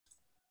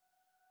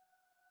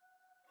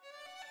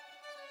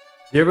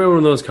You ever have one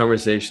of those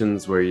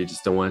conversations where you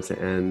just don't want it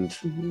to end,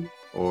 Mm-hmm.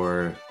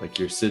 or like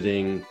you're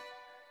sitting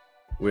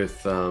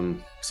with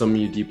someone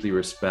you deeply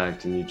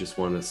respect and you just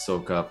want to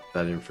soak up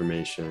that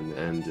information,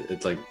 and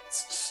it like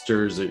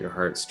stirs at your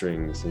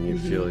heartstrings, and you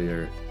Mm-hmm. feel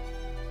your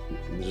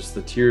just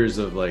the tears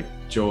of like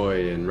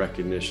joy and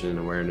recognition and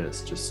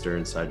awareness just stir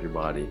inside your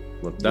body.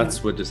 Well,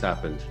 that's what just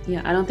happened.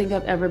 Yeah, I don't think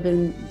I've ever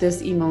been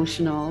this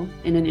emotional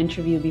in an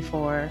interview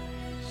before.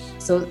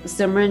 So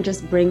Simran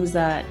just brings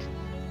that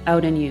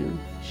out in you.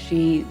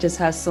 She just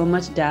has so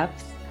much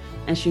depth,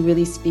 and she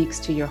really speaks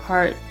to your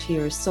heart, to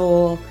your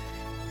soul,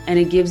 and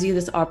it gives you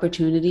this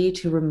opportunity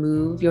to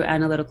remove your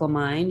analytical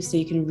mind so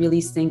you can really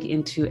sink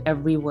into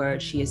every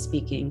word she is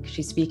speaking.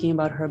 She's speaking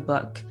about her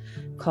book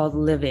called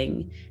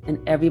Living, and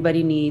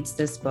everybody needs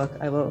this book.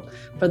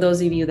 For those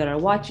of you that are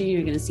watching,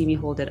 you're going to see me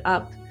hold it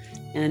up,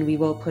 and we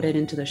will put it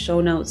into the show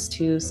notes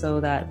too, so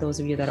that those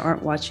of you that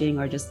aren't watching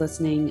or just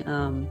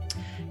listening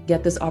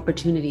get this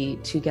opportunity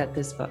to get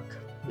this book.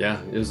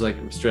 Yeah, it was like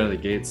straight out of the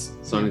gates.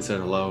 Sonia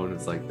said hello, and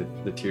it's like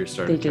the tears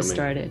started They just coming.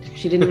 started.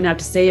 She didn't even have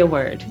to say a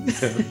word.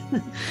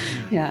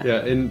 Yeah.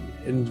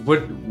 And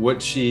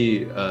what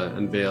she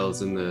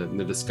unveils in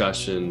the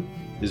discussion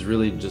is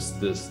really just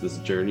this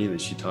journey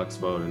that she talks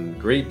about in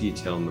great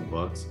detail in the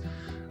books.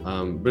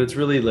 But it's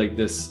really like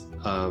this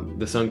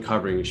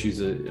uncovering. She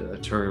uses a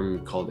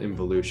term called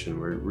involution,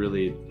 where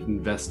really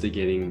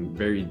investigating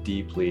very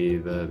deeply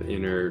the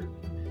inner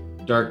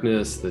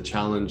darkness, the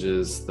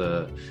challenges,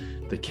 the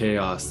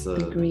chaos,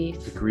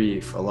 the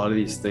grief, a lot of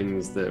these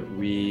things that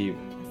we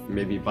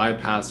maybe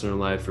bypass in our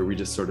life, or we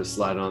just sort of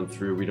slide on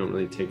through. We don't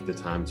really take the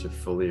time to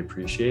fully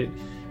appreciate.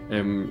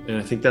 And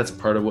I think that's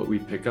part of what we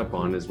pick up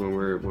on is when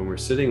we're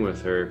sitting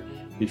with her,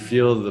 we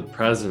feel the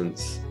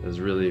presence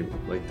as really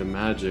like the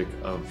magic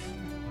of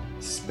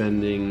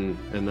spending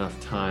enough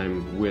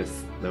time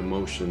with the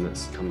emotion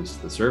that comes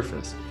to the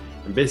surface.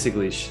 And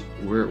basically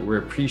we're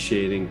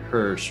appreciating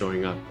her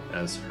showing up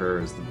as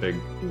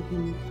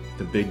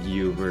the big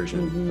you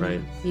version,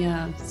 right?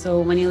 Yeah. So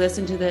when you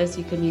listen to this,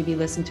 you can maybe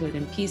listen to it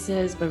in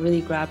pieces, but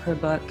really grab her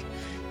book.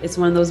 It's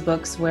one of those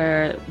books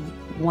where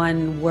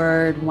one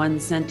word, one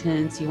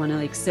sentence you want to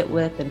like sit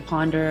with and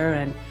ponder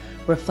and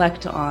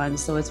reflect on.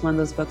 So it's one of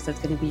those books that's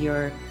going to be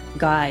your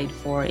guide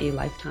for a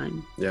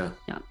lifetime.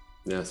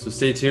 Yeah, so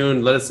stay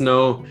tuned. Let us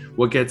know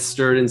what gets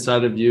stirred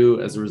inside of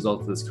you as a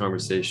result of this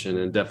conversation,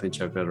 and definitely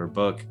check out her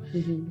book.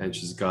 And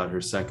she's got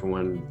her second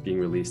one being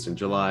released in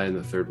July and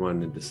the third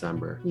one in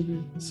December.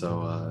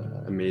 So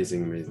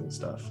amazing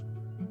stuff.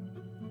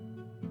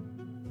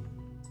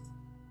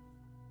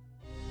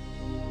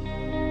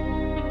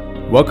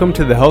 Welcome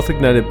to the Health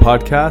Ignited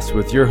podcast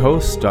with your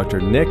hosts,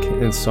 Dr. Nick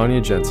and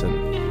Sonia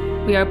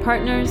Jensen. We are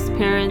partners,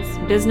 parents,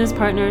 business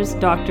partners,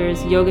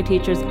 doctors, yoga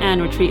teachers,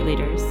 and retreat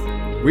leaders.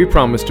 We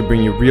promise to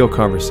bring you real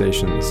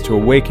conversations to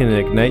awaken and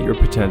ignite your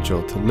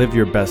potential to live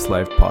your best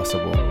life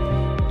possible.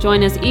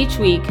 Join us each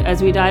week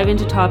as we dive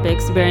into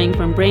topics varying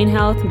from brain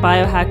health,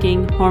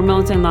 biohacking,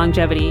 hormones, and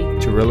longevity,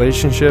 to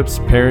relationships,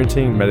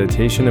 parenting,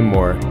 meditation, and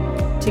more.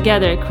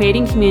 Together,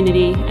 creating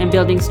community and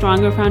building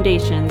stronger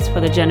foundations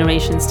for the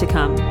generations to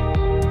come.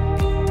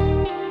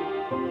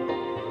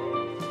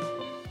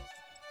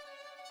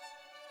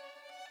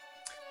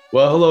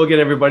 Well, hello again,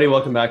 everybody.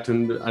 Welcome back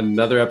to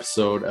another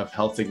episode of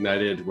Health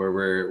Ignited, where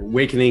we're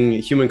awakening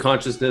human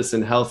consciousness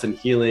and health and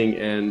healing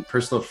and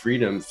personal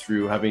freedom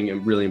through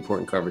having really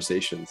important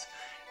conversations.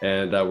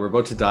 And we're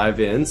about to dive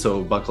in,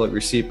 so buckle up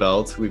your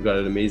seatbelt. We've got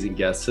an amazing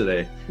guest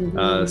today.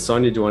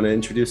 Sonia, do you want to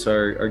introduce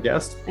our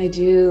guest? I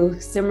do.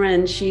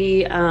 Simran,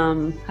 she,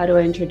 how do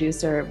I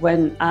introduce her?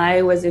 When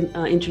I was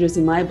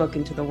introducing my book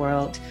into the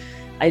world,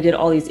 I did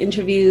all these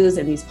interviews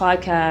and these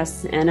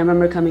podcasts, and I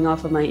remember coming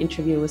off of my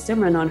interview with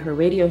Simran on her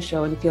radio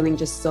show and feeling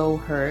just so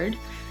heard.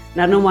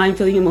 And I don't know why I'm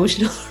feeling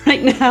emotional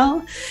right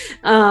now.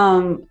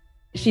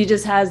 She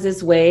just has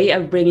this way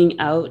of bringing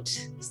out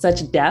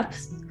such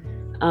depth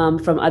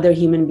from other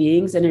human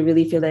beings, and I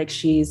really feel like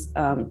she's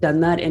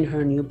done that in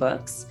her new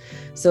books.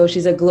 So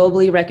she's a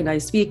globally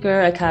recognized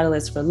speaker, a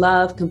catalyst for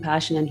love,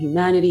 compassion, and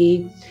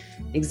humanity.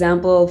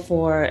 Example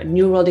for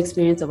New World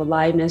experience of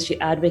aliveness. She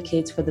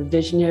advocates for the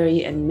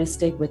visionary and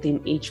mystic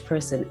within each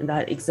person. And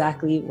that's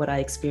exactly what I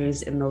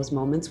experienced in those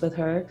moments with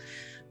her,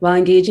 while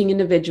engaging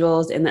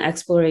individuals in the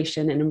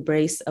exploration and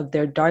embrace of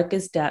their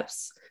darkest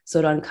depths,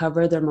 so to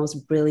uncover their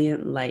most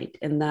brilliant light.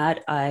 And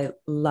that I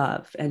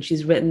love. And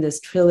she's written this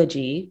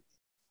trilogy,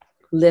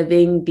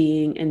 Living,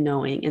 Being, and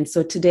Knowing. And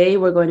so today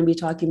we're going to be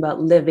talking about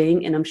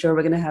living, and I'm sure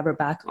we're going to have her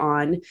back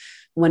on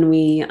when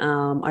we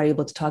are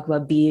able to talk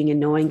about being and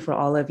knowing for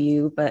all of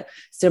you. But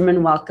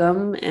Simran,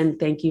 welcome, and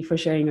thank you for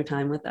sharing your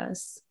time with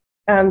us.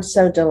 I'm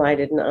so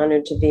delighted and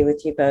honored to be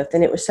with you both.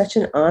 And it was such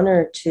an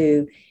honor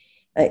to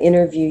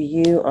interview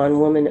you on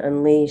Woman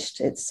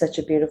Unleashed. It's such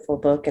a beautiful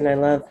book, and I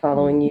love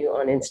following you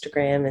on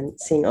Instagram and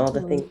seeing all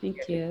the things.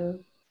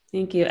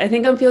 Thank you. I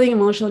think I'm feeling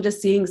emotional just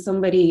seeing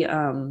somebody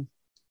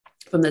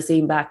from the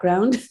same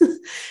background.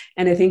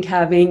 And I think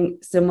having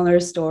similar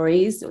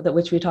stories,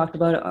 which we talked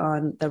about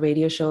on the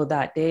radio show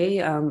that day,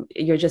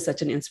 you're just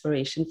such an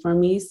inspiration for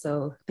me.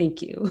 So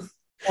thank you.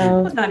 I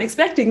was not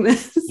expecting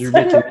this. You're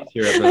making me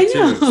tear up now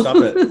too. Stop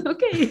it.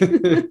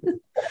 Okay.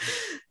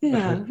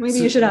 Yeah, maybe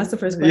you should ask the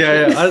first question.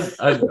 Yeah.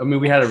 I mean,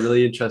 we had a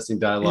really interesting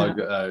dialogue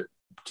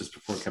just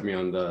before coming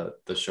on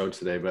the show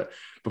today. But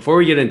before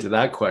we get into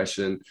that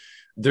question,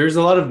 there's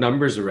a lot of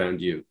numbers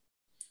around you.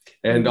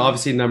 And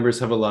obviously numbers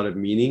have a lot of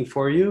meaning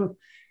for you.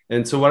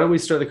 And so why don't we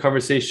start the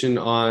conversation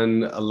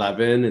on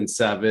 11 and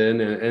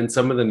 7 and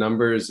some of the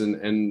numbers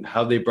and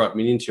how they brought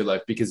meaning to your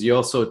life, because you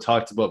also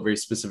talked about very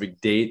specific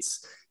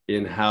dates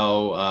in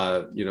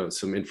how,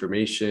 some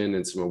information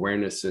and some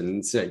awareness and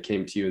insight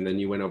came to you. And then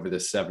you went over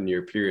this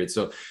 7-year period.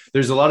 So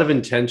there's a lot of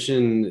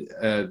intention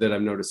that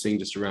I'm noticing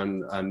just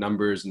around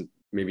numbers and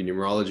maybe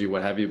numerology,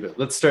 what have you. But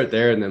let's start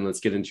there and then let's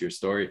get into your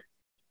story.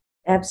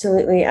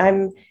 Absolutely.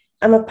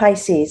 I'm a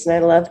Pisces, and I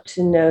love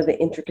to know the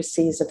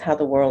intricacies of how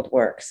the world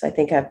works. I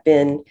think I've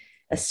been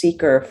a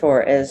seeker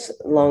for as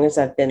long as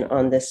I've been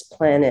on this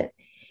planet.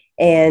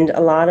 And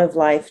a lot of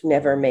life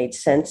never made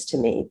sense to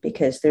me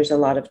because there's a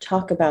lot of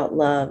talk about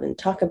love and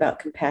talk about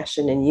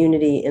compassion and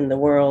unity in the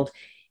world.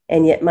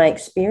 And yet my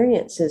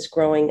experiences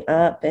growing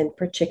up, and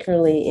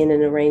particularly in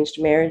an arranged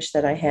marriage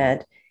that I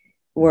had,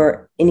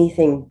 were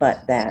anything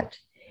but that.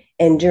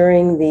 And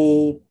during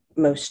the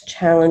most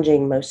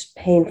challenging, most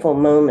painful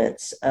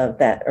moments of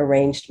that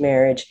arranged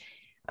marriage,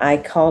 I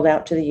called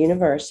out to the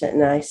universe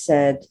and I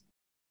said,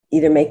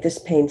 either make this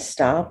pain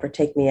stop or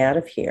take me out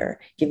of here.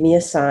 Give me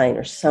a sign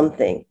or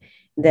something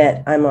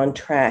that I'm on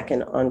track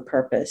and on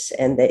purpose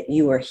and that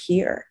you are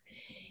here.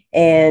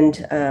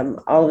 And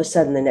all of a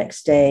sudden the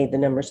next day, the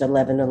numbers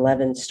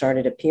 1111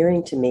 started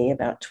appearing to me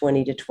about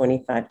 20 to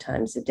 25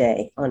 times a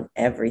day on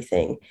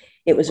everything.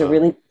 It was a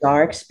really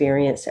bizarre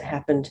experience. It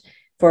happened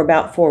for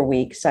about 4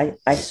 weeks. I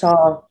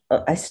still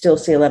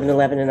see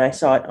 1111 and I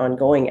saw it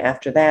ongoing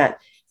after that,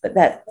 but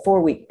that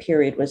 4-week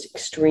period was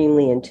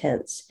extremely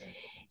intense.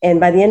 And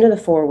by the end of the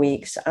 4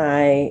 weeks,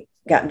 I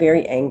got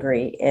very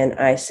angry and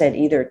I said,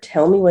 either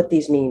tell me what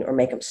these mean or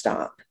make them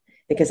stop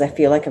because I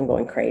feel like I'm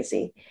going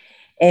crazy.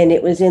 And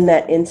it was in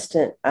that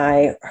instant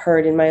I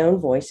heard in my own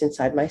voice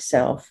inside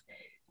myself,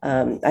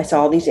 I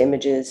saw all these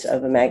images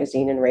of a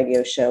magazine and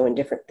radio show and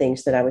different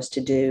things that I was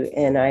to do.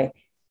 And I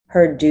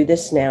heard, do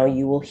this now,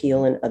 you will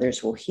heal and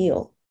others will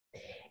heal.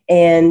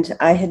 And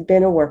I had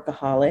been a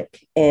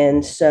workaholic.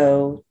 And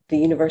so the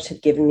universe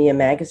had given me a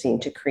magazine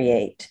to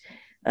create.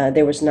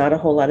 There was not a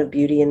whole lot of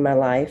beauty in my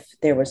life.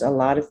 There was a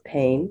lot of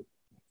pain.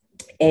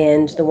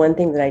 And the one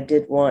thing that I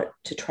did want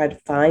to try to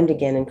find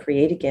again and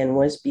create again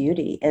was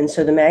beauty. And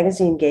so the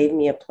magazine gave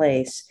me a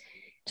place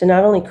to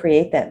not only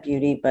create that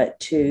beauty, but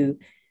to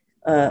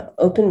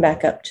open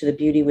back up to the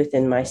beauty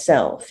within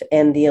myself.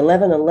 And the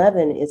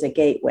 1111 is a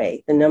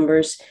gateway. The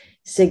numbers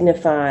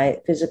signify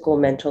physical,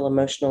 mental,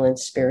 emotional, and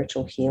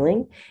spiritual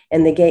healing,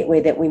 and the gateway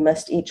that we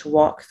must each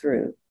walk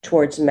through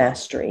towards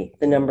mastery.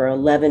 The number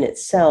 11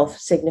 itself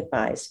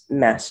signifies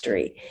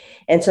mastery.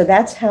 And so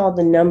that's how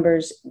the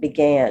numbers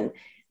began.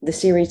 The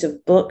series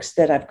of books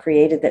that I've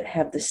created that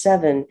have the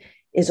 7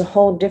 is a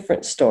whole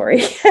different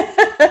story.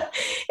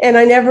 And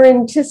I never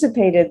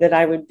anticipated that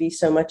I would be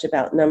so much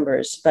about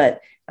numbers,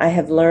 but I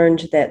have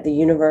learned that the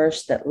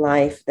universe, that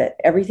life, that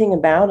everything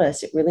about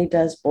us, it really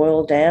does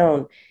boil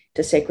down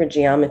to sacred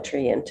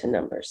geometry and to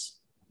numbers.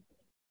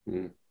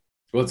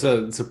 Well, it's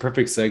a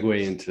perfect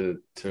segue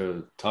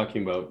into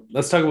talking about,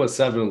 let's talk about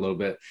 7 a little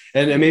bit.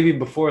 And maybe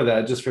before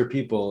that, just for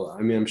people,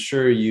 I mean, I'm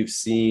sure you've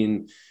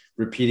seen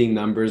repeating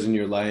numbers in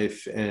your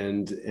life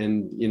and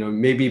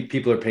maybe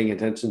people are paying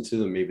attention to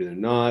them, maybe they're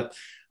not.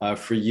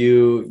 For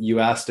you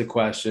asked a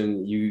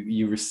question,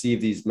 you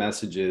receive these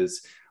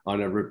messages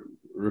on a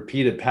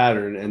repeated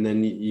pattern, and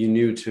then you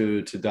knew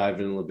to dive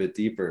in a little bit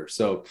deeper.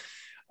 So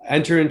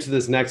enter into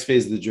this next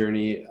phase of the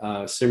journey.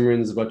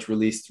 Simran is about to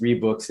release 3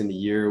 books in a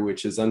year,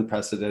 which is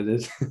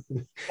unprecedented,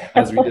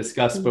 as we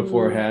discussed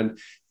beforehand.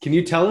 Can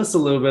you tell us a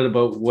little bit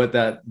about what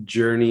that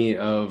journey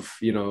of,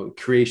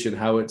 creation,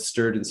 how it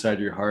stirred inside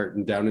your heart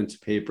and down into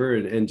paper,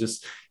 and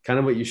just kind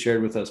of what you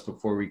shared with us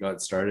before we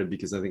got started,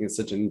 because I think it's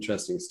such an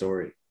interesting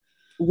story.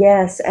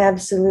 Yes,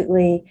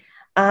 absolutely.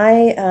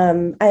 I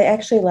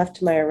actually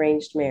left my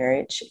arranged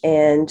marriage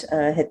and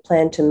had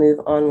planned to move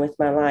on with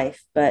my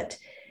life, but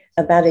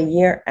about a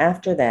year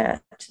after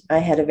that, I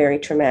had a very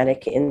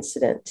traumatic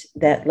incident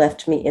that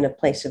left me in a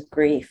place of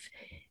grief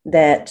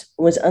that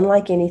was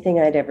unlike anything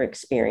I'd ever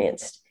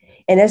experienced.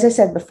 And as I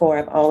said before,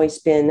 I've always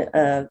been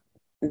a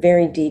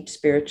very deep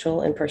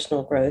spiritual and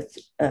personal growth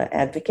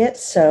advocate.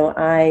 So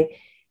I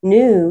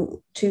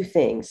knew 2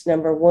 things.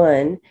 Number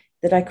one,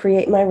 that I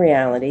create my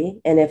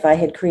reality. And if I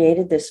had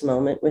created this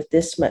moment with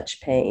this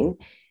much pain,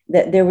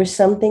 that there was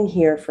something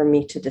here for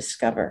me to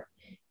discover,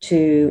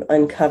 to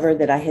uncover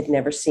that I had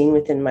never seen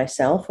within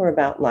myself or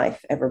about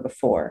life ever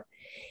before.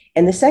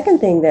 And the second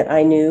thing that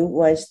I knew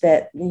was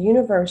that the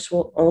universe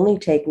will only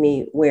take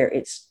me where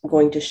it's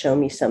going to show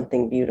me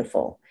something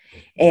beautiful.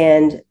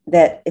 And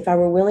that if I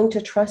were willing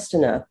to trust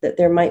enough, that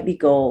there might be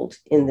gold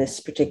in this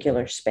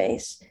particular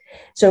space.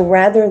 So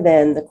rather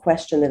than the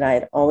question that I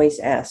had always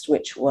asked,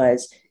 which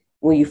was,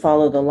 will you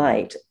follow the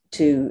light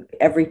to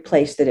every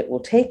place that it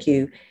will take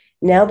you?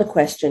 Now the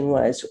question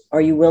was,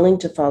 are you willing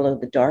to follow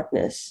the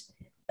darkness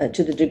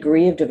to the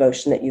degree of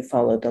devotion that you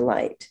followed the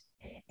light?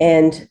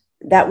 And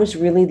that was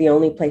really the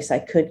only place I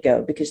could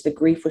go, because the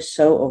grief was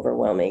so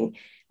overwhelming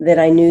that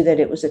I knew that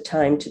it was a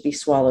time to be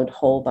swallowed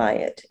whole by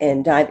it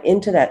and dive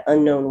into that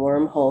unknown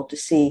wormhole to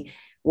see,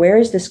 where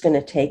is this going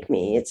to take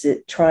me? It's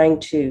trying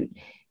to,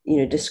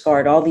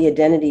 discard all the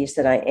identities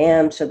that I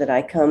am so that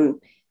I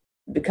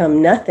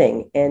become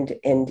nothing,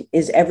 and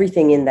is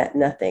everything in that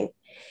nothing.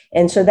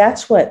 And so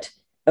that's what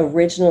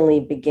originally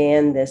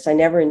began this. I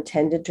never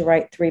intended to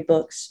write 3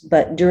 books,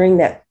 but during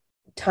that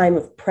time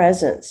of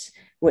presence,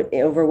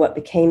 over what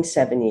became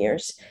 7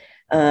 years,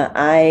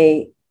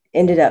 I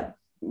ended up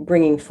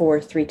bringing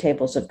forth 3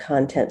 tables of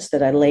contents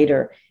that I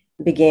later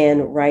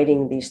began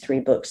writing these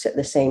 3 books at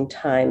the same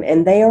time.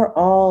 And they are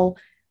all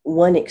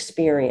one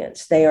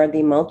experience. They are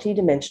the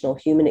multidimensional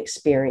human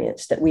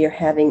experience that we are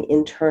having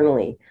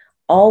internally,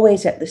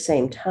 always at the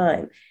same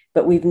time.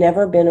 But we've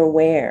never been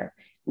aware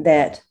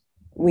that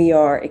we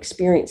are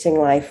experiencing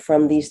life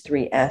from these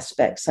 3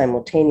 aspects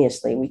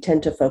simultaneously. We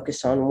tend to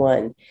focus on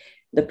one.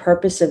 The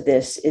purpose of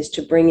this is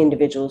to bring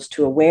individuals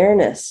to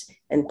awareness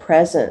and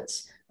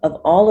presence of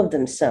all of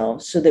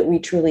themselves so that we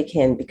truly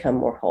can become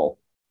more whole.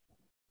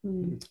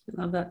 I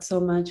love that so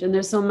much. And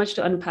there's so much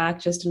to unpack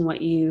just in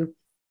what you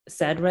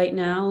said right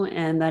now,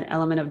 and that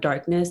element of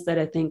darkness that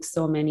I think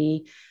so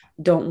many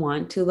don't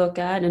want to look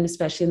at. And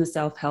especially in the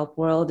self-help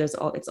world, it's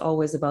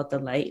always about the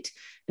light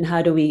and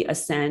how do we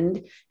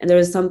ascend. And there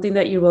was something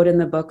that you wrote in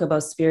the book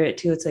about spirit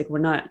too. It's like, we're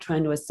not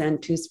trying to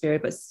ascend to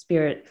spirit, but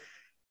spirit,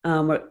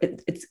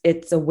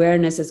 its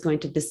awareness is going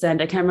to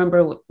descend. I can't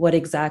remember what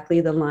exactly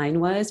the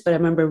line was, but I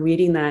remember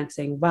reading that and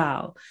saying,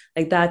 wow,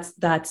 like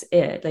that's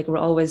it. Like, we're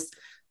always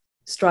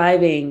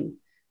striving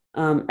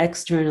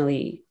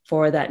externally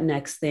for that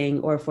next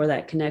thing or for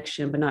that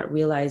connection, but not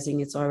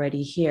realizing it's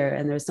already here.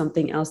 And there's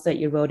something else that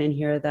you wrote in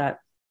here, that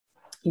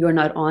you're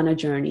not on a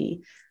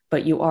journey,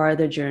 but you are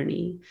the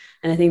journey.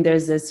 And I think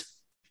there's this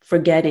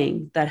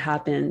forgetting that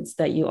happens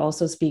that you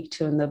also speak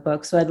to in the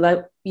book. So I'd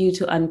like you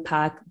to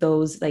unpack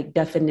those like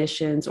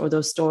definitions or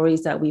those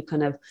stories that we've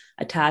kind of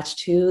attached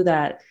to,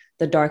 that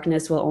the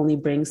darkness will only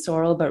bring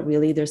sorrow, but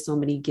really there's so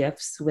many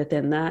gifts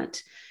within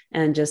that.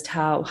 And just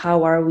how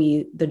are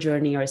we the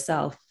journey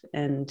ourselves?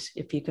 And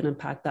if you can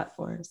unpack that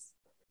for us.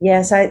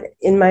 Yes,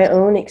 in my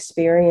own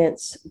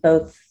experience,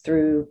 both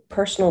through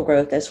personal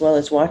growth as well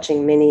as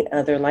watching many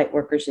other light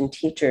workers and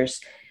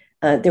teachers,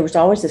 there was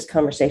always this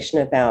conversation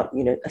about,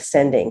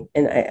 ascending.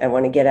 And I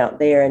want to get out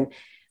there. And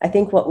I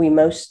think what we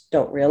most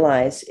don't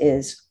realize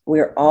is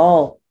we're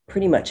all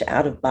pretty much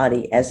out of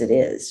body as it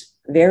is.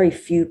 Very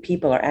few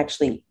people are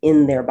actually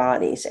in their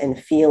bodies and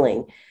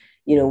feeling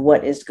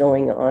what is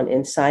going on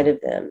inside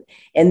of them.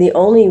 And the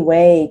only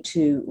way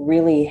to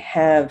really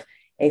have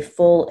a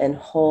full and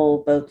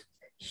whole, both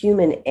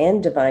human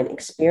and divine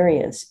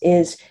experience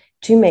is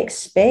to make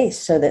space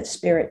so that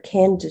spirit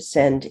can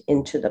descend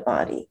into the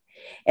body.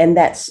 And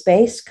that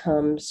space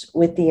comes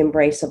with the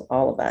embrace of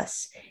all of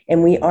us.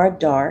 And we are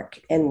dark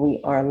and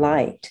we are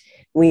light.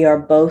 We are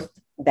both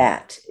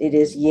that. It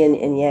is yin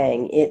and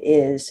yang. It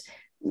is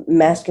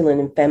masculine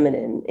and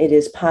feminine. It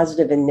is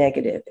positive and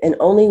negative. And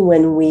only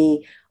when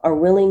we are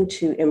willing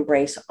to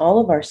embrace all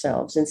of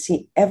ourselves and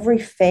see every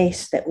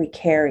face that we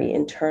carry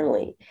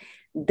internally,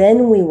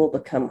 then we will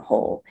become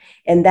whole.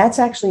 And that's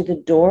actually the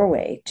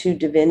doorway to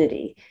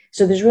divinity.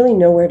 So there's really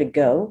nowhere to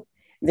go.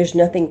 There's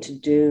nothing to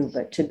do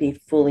but to be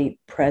fully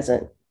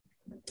present.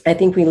 I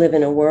think we live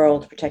in a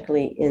world,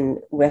 particularly in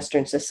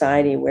Western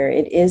society, where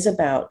it is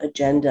about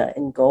agenda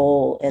and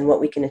goal and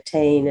what we can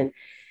attain. And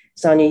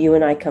Sonia, you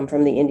and I come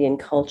from the Indian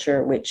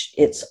culture, which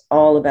it's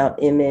all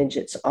about image.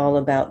 It's all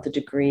about the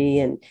degree.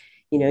 And,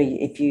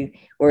 if you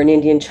were an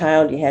Indian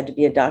child, you had to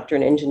be a doctor,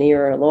 an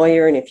engineer, or a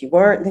lawyer. And if you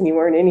weren't, then you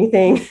weren't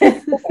anything.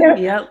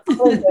 Yep.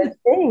 All of those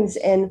things.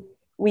 And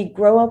we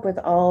grow up with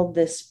all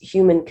this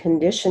human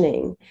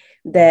conditioning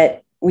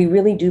that we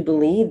really do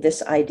believe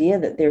this idea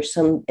that there's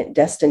some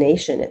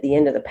destination at the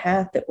end of the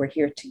path that we're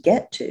here to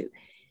get to.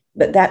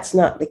 But that's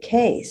not the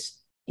case.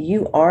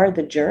 You are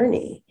the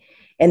journey.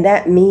 And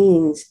that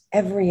means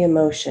every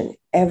emotion,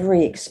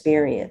 every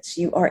experience,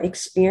 you are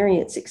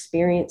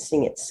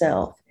experiencing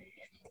itself.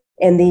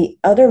 And the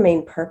other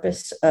main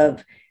purpose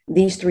of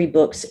these 3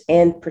 books,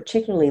 and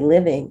particularly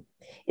Living,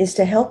 is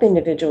to help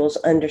individuals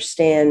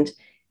understand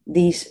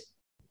these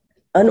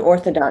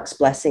unorthodox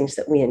blessings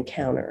that we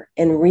encounter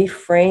and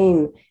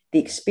reframe the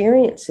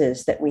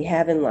experiences that we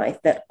have in life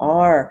that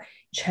are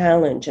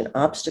challenge and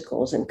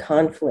obstacles and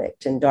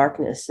conflict and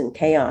darkness and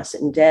chaos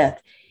and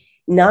death,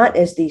 not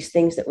as these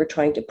things that we're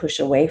trying to push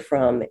away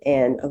from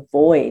and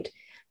avoid,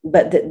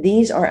 but that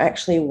these are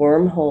actually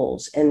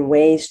wormholes and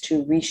ways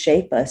to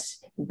reshape us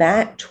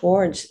back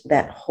towards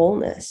that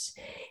wholeness.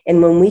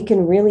 And when we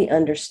can really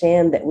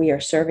understand that we are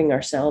serving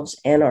ourselves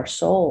and our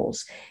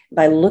souls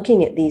by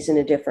looking at these in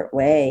a different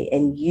way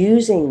and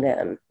using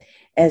them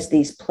as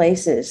these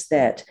places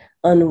that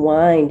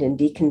unwind and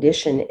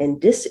decondition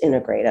and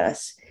disintegrate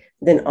us,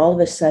 then all of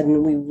a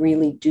sudden we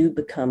really do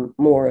become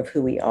more of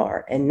who we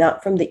are, and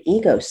not from the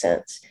ego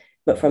sense,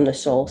 but from the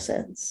soul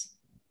sense.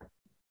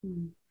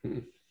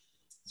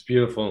 It's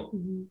beautiful.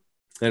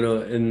 I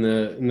know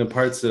in the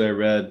parts that I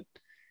read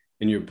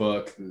in your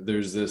book,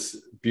 there's this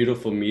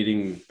beautiful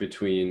meeting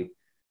between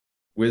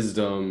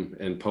wisdom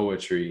and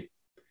poetry.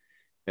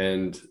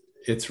 And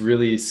it's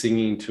really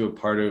singing to a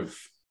part of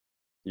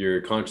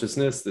your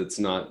consciousness that's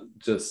not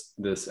just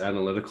this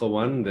analytical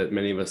one that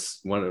many of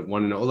us want to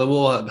know.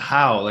 Well,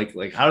 how?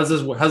 Like how does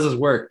this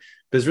work?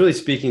 But it's really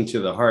speaking to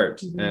the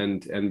heart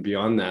and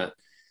beyond that.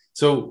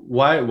 So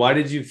why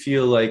did you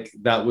feel like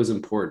that was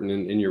important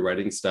in your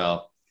writing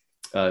style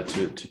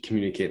to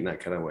communicate in that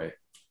kind of way?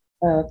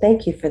 Oh,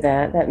 thank you for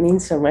that. That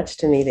means so much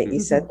to me that you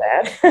said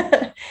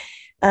that.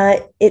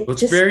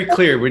 It's very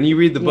clear. When you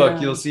read the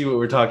book, you'll see what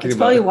we're talking about. That's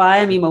probably why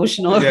I'm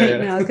emotional right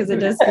now, because it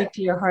does speak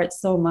to your heart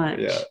so much.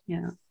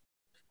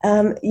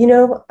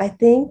 I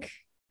think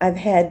I've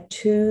had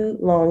two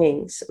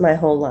longings my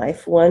whole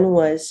life. One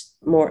was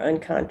more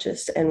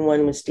unconscious and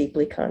one was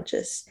deeply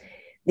conscious.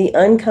 The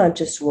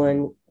unconscious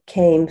one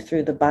came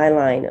through the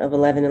byline of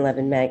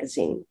 1111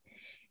 magazine.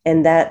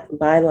 And that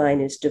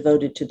byline is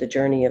devoted to the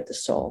journey of the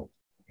soul.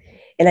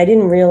 And I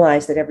didn't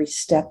realize that every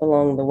step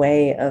along the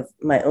way of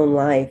my own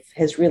life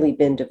has really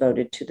been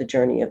devoted to the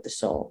journey of the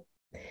soul.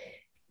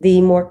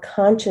 The more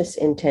conscious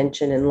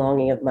intention and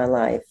longing of my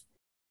life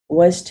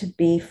was to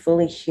be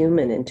fully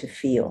human and to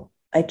feel.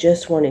 I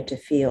just wanted to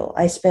feel.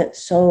 I spent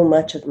so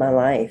much of my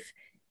life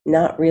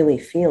not really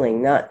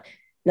feeling, not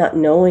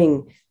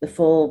knowing the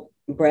full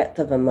breadth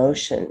of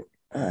emotion,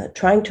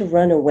 trying to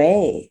run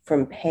away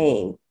from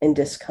pain and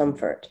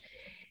discomfort,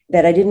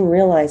 that I didn't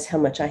realize how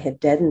much I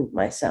had deadened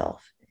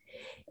myself.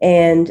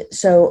 And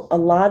so a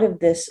lot of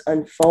this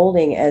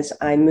unfolding as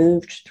I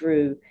moved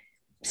through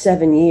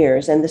 7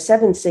 years, and the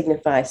 7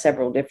 signify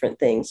several different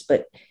things,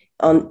 but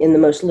in the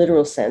most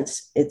literal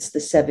sense, it's the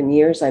 7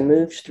 years I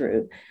moved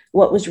through.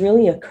 What was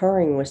really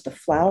occurring was the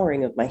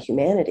flowering of my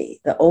humanity,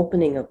 the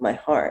opening of my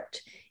heart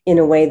in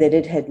a way that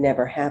it had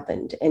never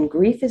happened. And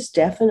grief is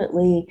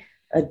definitely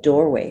a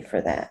doorway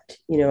for that.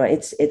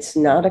 It's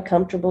not a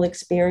comfortable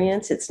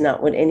experience. It's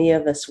not what any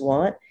of us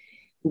want.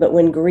 But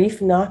when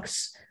grief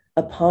knocks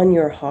upon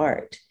your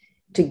heart,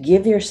 to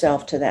give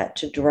yourself to that,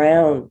 to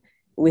drown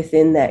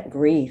within that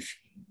grief,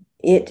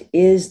 it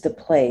is the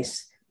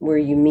place where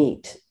you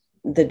meet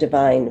the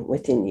divine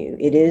within you.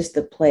 It is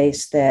the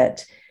place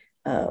that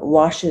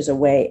washes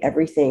away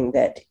everything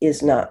that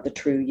is not the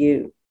true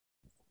you.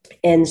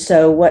 And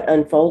so what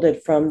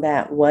unfolded from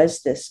that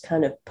was this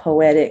kind of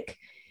poetic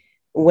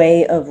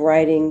way of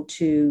writing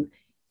to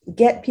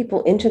get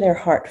people into their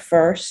heart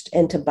first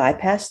and to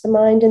bypass the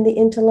mind and the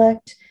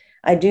intellect.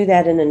 I do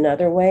that in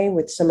another way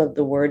with some of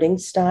the wording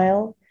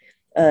style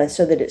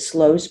so that it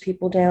slows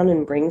people down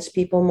and brings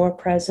people more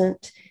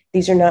present.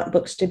 These are not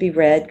books to be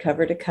read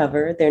cover to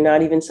cover. They're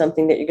not even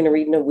something that you're going to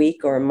read in a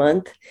week or a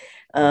month.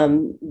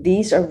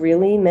 These are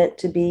really meant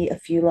to be a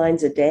few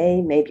lines a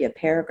day, maybe a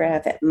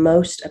paragraph, at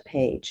most a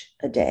page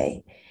a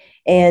day.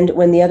 And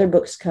when the other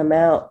books come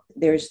out,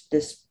 there's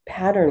this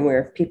pattern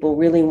where if people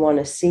really want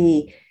to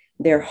see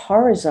their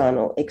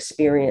horizontal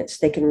experience,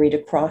 they can read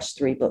across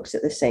 3 books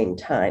at the same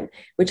time,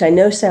 which I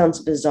know sounds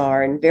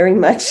bizarre and very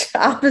much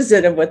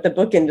opposite of what the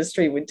book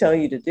industry would tell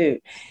you to do.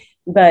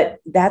 But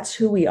that's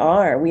who we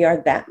are. We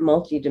are that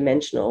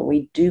multidimensional.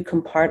 We do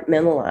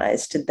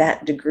compartmentalize to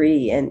that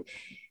degree. And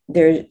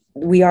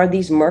we are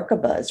these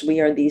Merkabas. We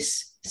are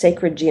these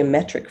sacred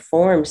geometric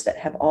forms that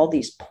have all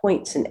these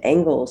points and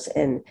angles.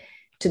 And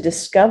to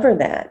discover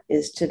that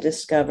is to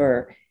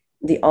discover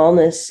the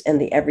allness and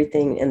the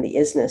everything and the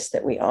isness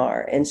that we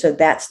are. And so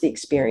that's the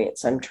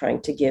experience I'm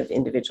trying to give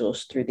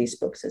individuals through these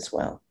books as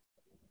well.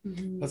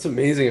 That's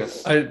amazing.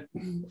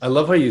 I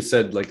love how you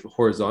said like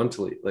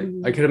horizontally. Like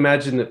I could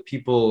imagine that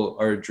people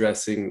are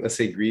addressing, let's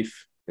say,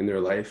 grief in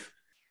their life,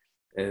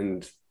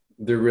 and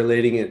they're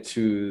relating it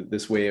to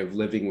this way of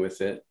living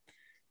with it.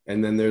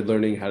 And then they're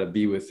learning how to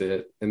be with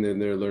it. And then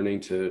they're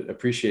learning to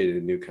appreciate it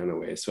in a new kind of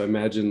way. So I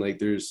imagine like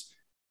there's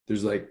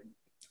like,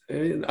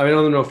 I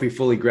don't know if we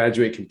fully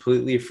graduate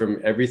completely from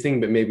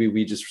everything, but maybe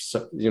we just,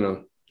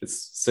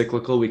 it's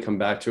cyclical. We come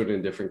back to it in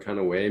a different kind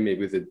of way,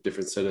 maybe with a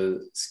different set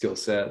of skill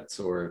sets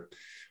or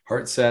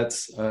heart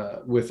sets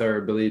with our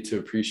ability to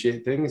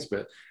appreciate things.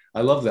 But I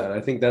love that. I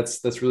think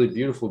that's really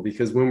beautiful,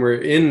 because when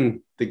we're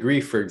in the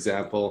grief, for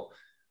example,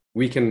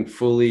 we can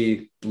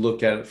fully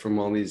look at it from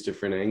all these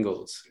different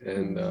angles.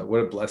 And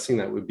what a blessing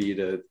that would be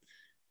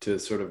to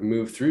sort of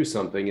move through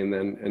something.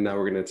 And now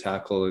we're going to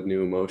tackle a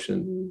new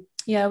emotion.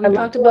 Yeah, we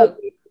talked about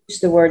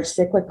the word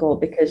cyclical,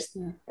 because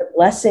the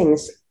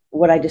blessings,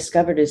 what I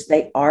discovered is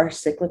they are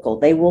cyclical.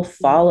 They will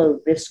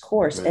follow this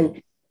course, right.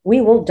 And we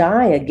will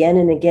die again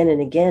and again and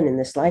again in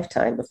this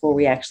lifetime before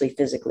we actually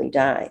physically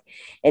die.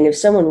 And if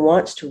someone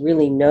wants to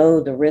really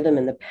know the rhythm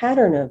and the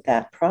pattern of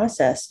that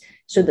process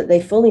so that they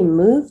fully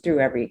move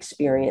through every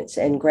experience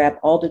and grab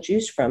all the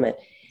juice from it,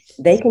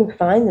 they can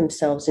find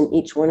themselves in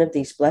each one of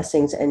these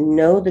blessings and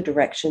know the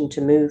direction to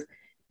move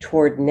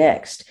toward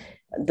next.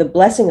 The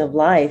blessing of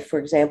life, for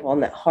example,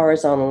 on that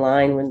horizontal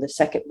line, when the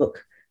second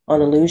book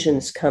on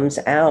illusions comes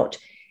out,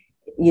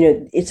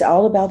 it's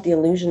all about the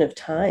illusion of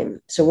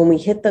time. So when we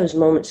hit those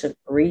moments of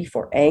grief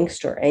or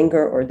angst or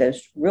anger, or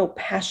those real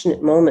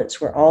passionate moments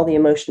where all the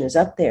emotion is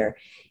up there,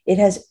 it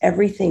has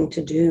everything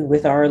to do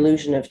with our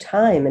illusion of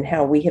time and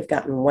how we have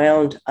gotten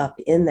wound up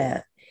in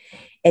that.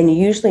 And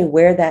usually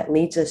where that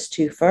leads us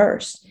to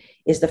first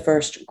is the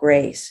first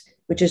grace,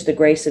 which is the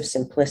grace of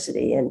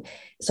simplicity. And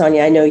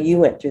Sonia, I know you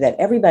went through that.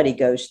 Everybody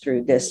goes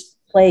through this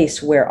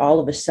place where all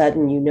of a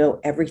sudden,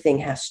 everything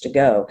has to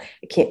go.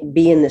 I can't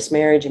be in this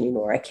marriage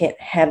anymore. I can't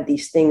have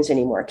these things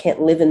anymore. I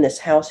can't live in this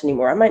house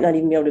anymore. I might not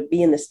even be able to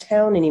be in this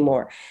town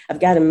anymore. I've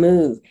got to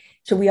move.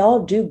 So we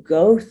all do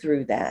go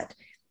through that.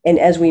 And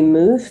as we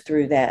move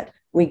through that,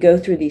 we go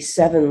through these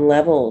 7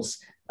 levels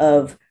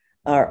of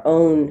our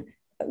own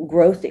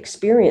growth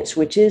experience,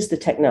 which is the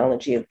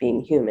technology of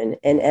being human.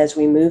 And as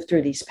we move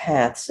through these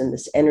paths and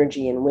this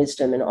energy and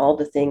wisdom and all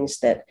the things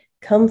that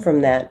come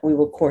from that, we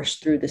will course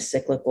through the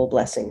cyclical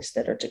blessings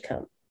that are to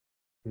come.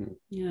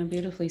 Yeah,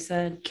 beautifully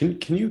said. Can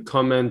you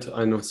comment?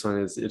 I know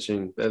Sonia is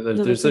itching.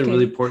 There's a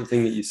really important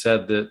thing that you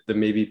said that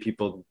maybe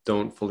people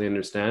don't fully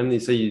understand. You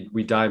say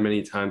we die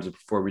many times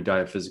before we die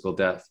a physical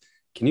death.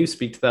 Can you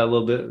speak to that a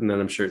little bit? And then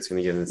I'm sure it's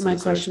going to get into my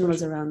question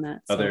was around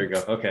that. So. Oh, there you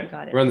go. Okay.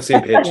 Got it. We're on the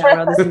same page. Yeah, we're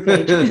on the same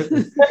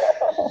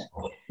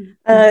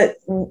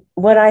page.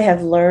 What I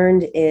have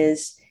learned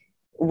is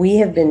we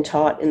have been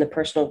taught in the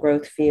personal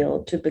growth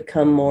field to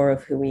become more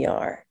of who we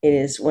are. It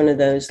is one of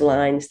those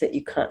lines that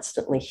you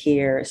constantly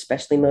hear,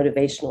 especially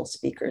motivational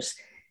speakers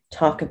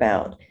talk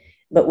about.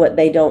 But what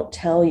they don't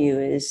tell you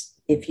is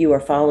if you are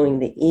following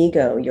the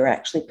ego, you're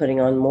actually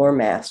putting on more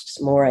masks,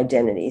 more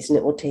identities, and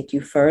it will take you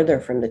further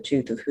from the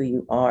truth of who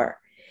you are.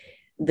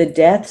 The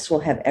deaths will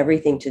have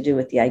everything to do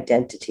with the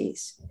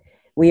identities.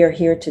 We are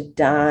here to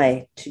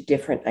die to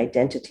different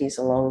identities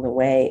along the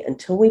way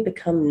until we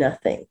become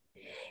nothing.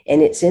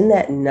 And it's in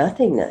that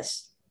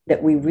nothingness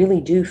that we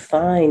really do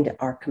find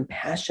our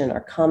compassion,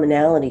 our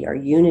commonality, our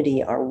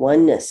unity, our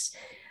oneness,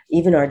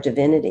 even our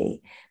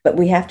divinity. But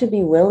we have to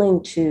be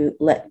willing to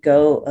let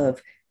go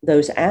of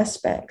those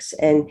aspects.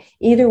 And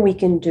either we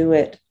can do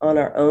it on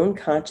our own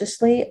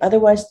consciously,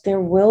 otherwise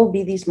there will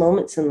be these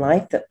moments in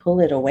life that pull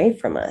it away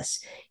from us,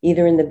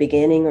 either in the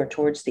beginning or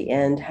towards the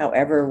end,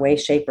 however way,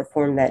 shape, or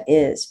form that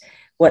is.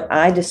 What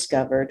I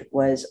discovered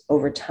was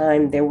over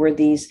time, there were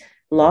these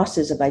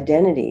losses of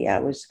identity. I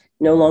was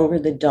no longer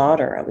the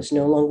daughter. I was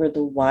no longer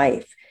the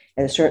wife.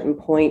 At a certain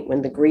point,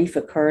 when the grief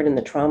occurred and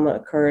the trauma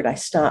occurred, I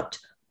stopped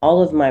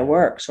all of my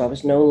work. So I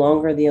was no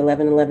longer the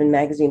 1111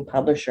 magazine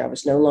publisher. I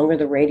was no longer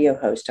the radio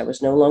host. I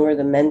was no longer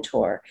the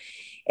mentor.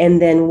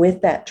 And then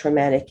with that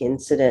traumatic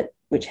incident,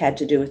 which had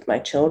to do with my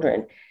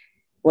children,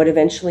 what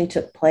eventually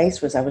took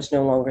place was I was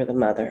no longer the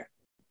mother.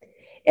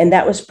 And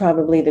that was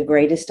probably the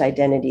greatest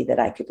identity that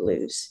I could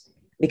lose,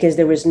 because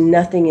there was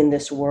nothing in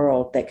this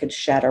world that could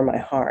shatter my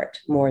heart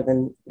more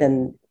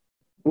than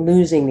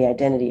losing the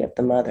identity of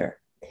the mother.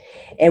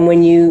 And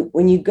when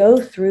you go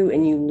through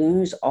and you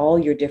lose all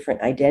your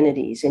different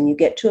identities and you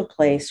get to a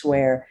place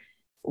where,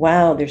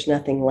 wow, there's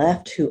nothing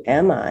left, who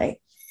am I?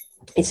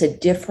 It's a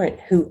different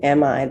who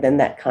am I than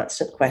that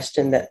constant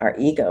question that our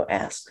ego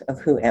asks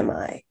of who am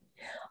I?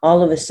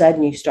 All of a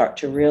sudden you start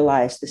to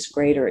realize this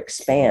greater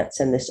expanse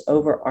and this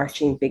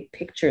overarching big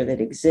picture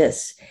that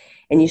exists.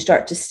 And you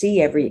start to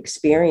see every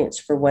experience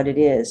for what it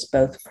is,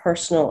 both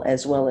personal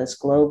as well as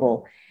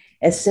global,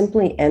 as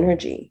simply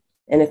energy,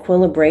 an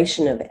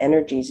equilibration of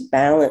energies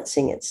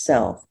balancing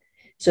itself.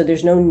 So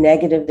there's no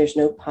negative, there's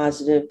no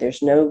positive,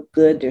 there's no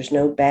good, there's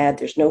no bad,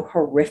 there's no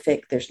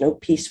horrific, there's no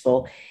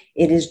peaceful.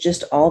 It is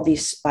just all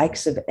these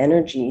spikes of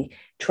energy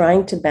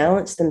trying to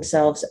balance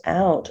themselves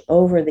out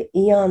over the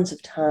eons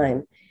of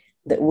time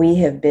that we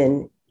have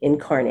been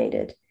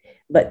incarnated.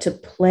 But to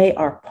play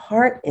our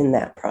part in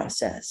that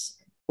process,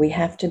 we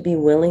have to be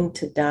willing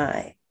to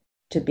die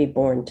to be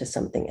born to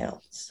something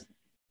else.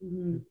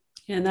 Mm-hmm.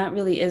 And that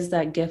really is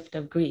that gift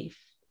of grief,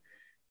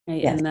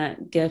 right? Yes. And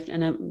that gift,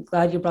 and I'm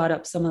glad you brought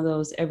up some of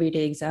those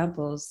everyday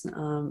examples,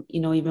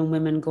 even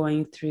women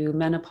going through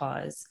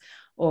menopause,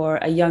 or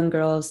a young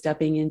girl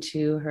stepping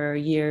into her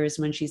years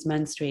when she's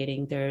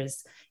menstruating.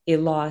 There's a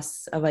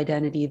loss of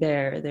identity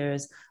there.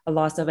 There's a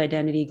loss of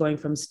identity going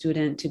from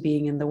student to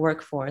being in the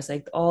workforce.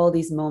 Like all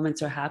these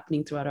moments are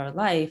happening throughout our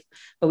life,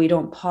 but we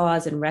don't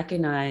pause and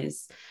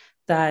recognize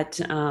that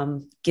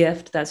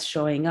gift that's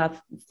showing up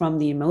from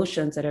the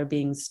emotions that are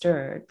being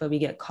stirred, but we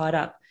get caught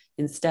up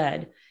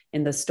instead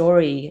in the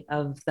story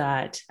of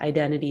that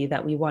identity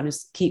that we want to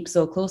keep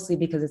so closely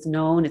because it's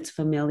known, it's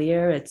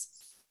familiar, it's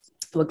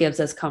what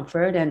gives us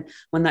comfort. And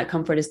when that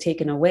comfort is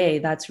taken away,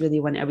 that's really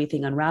when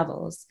everything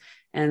unravels.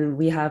 And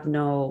we have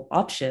no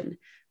option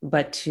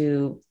but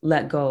to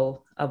let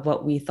go of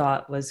what we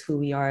thought was who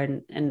we are.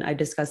 And I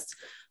discussed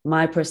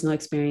my personal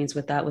experience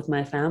with that with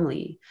my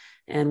family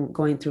and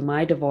going through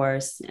my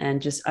divorce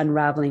and just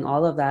unraveling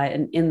all of that.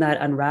 And in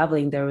that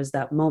unraveling, there was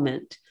that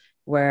moment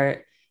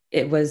where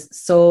it was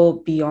so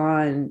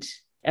beyond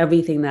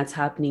everything that's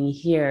happening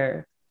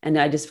here. And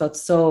I just felt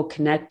so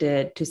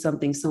connected to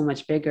something so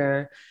much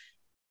bigger.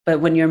 But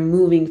when you're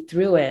moving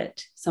through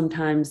it,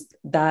 sometimes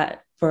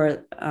that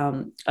for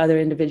other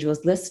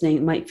individuals listening,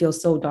 it might feel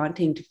so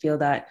daunting to feel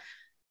that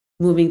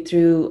moving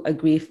through a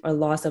grief or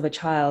loss of a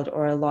child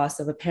or a loss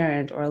of a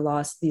parent or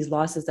these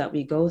losses that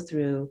we go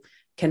through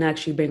can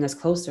actually bring us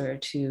closer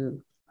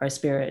to our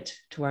spirit,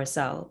 to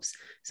ourselves.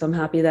 So I'm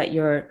happy that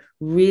you're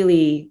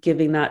really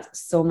giving that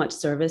so much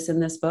service in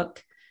this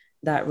book,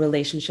 that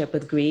relationship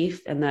with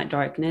grief and that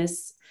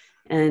darkness.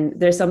 And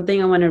there's something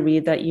I want to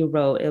read that you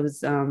wrote. It was,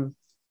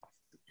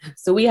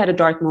 so we had a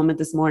dark moment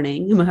this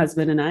morning, my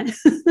husband and I,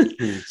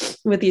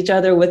 with each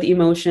other, with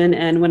emotion.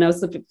 And when I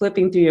was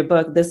flipping through your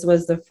book, this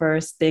was the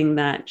first thing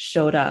that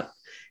showed up.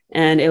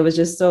 And it was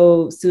just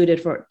so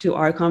suited to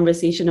our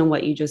conversation and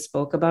what you just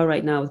spoke about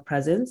right now with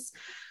presence.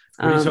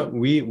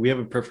 We have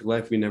a perfect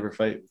life. We never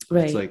fight.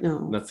 Right. It's like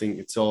nothing.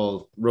 It's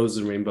all roses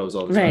and rainbows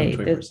all the time,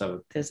 right.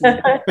 24/7. There's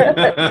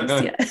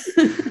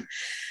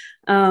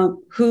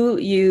no who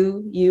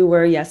you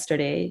were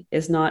yesterday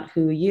is not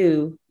who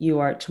you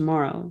are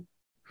tomorrow.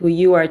 Who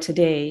you are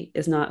today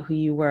is not who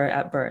you were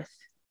at birth.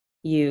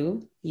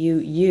 You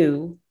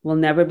will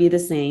never be the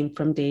same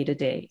from day to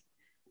day,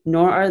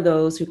 nor are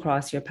those who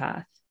cross your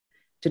path.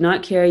 Do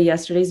not carry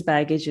yesterday's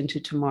baggage into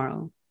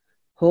tomorrow.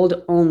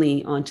 Hold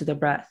only onto the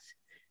breath.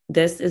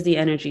 This is the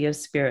energy of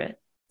spirit,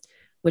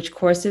 which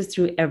courses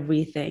through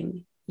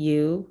everything.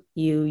 You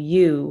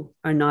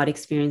are not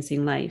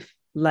experiencing life.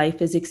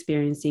 Life is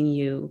experiencing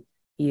you.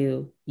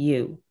 You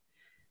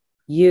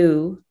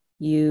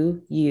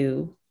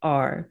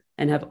are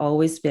and have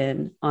always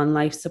been on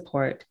life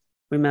support.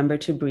 Remember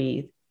to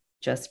breathe.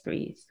 Just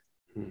breathe.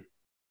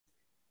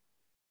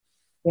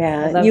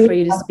 Yeah. I'd love for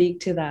you to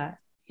speak to that.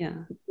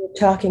 Yeah. You're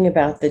talking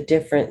about the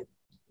different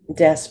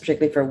deaths,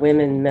 particularly for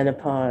women,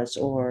 menopause,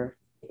 or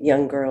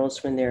young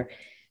girls when they're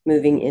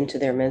moving into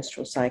their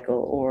menstrual cycle,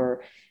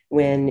 or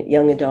when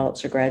young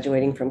adults are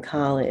graduating from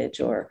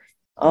college, or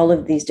all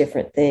of these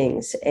different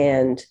things.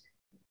 And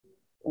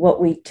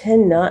what we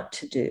tend not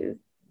to do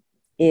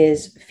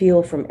is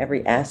feel from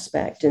every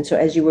aspect. And so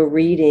as you were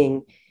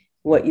reading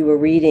what you were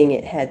reading,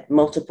 it had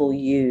multiple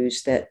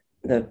yous that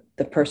the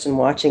person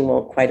watching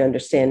won't quite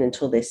understand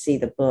until they see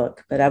the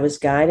book. But I was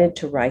guided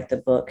to write the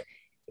book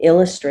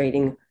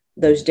illustrating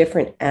those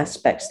different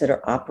aspects that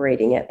are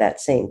operating at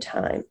that same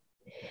time.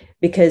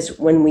 Because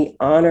when we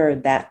honor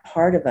that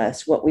part of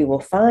us, what we will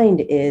find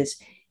is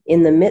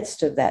in the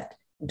midst of that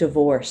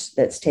divorce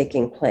that's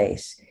taking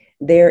place,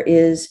 there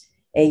is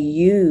a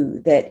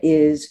you that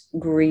is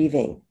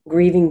grieving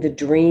the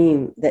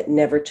dream that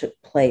never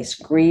took place,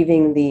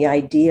 grieving the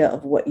idea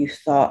of what you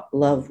thought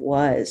love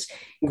was,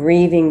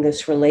 grieving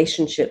this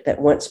relationship that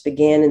once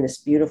began in this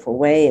beautiful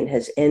way and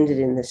has ended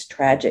in this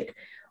tragic,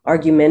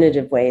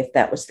 argumentative way, if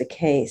that was the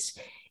case.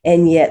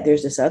 And yet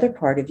there's this other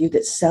part of you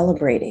that's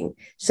celebrating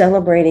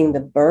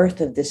the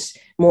birth of this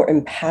more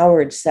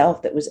empowered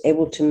self that was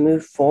able to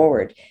move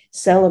forward,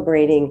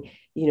 celebrating,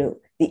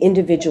 the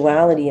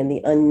individuality and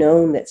the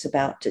unknown that's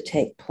about to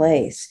take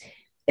place.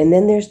 And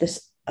then there's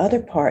this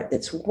other part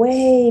that's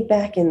way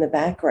back in the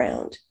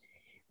background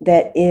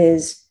that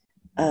is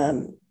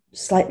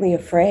slightly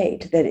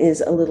afraid, that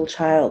is a little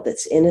child,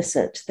 that's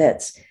innocent,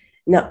 that's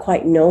not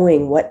quite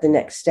knowing what the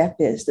next step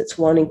is, that's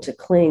wanting to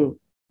cling.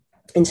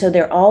 And so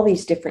there are all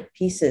these different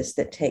pieces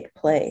that take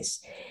place.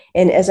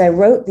 And as I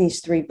wrote these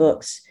 3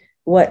 books,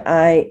 what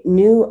I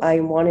knew I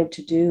wanted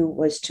to do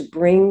was to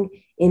bring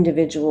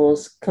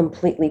individuals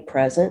completely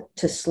present,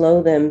 to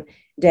slow them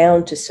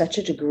down to such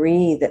a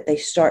degree that they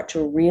start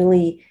to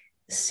really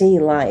see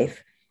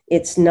life.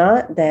 It's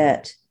not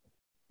that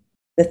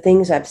the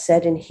things I've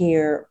said in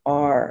here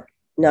are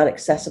not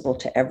accessible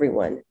to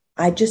everyone.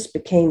 I just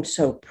became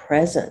so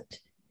present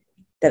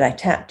that I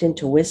tapped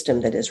into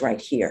wisdom that is right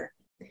here.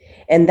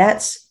 And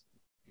that's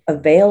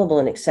available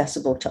and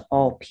accessible to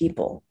all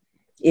people.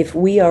 If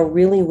we are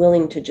really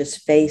willing to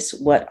just face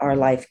what our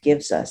life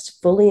gives us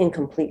fully and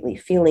completely,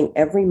 feeling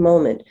every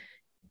moment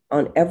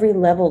on every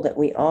level that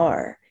we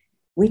are,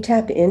 we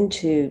tap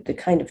into the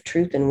kind of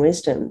truth and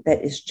wisdom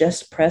that is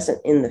just present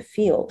in the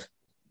field.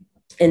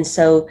 And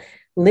so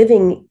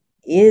living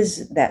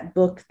is that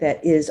book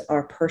that is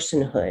our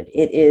personhood.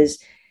 It is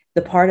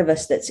the part of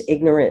us that's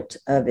ignorant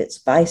of its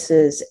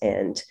vices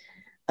and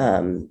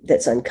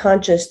that's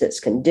unconscious, that's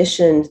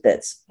conditioned,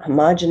 that's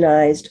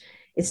homogenized.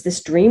 It's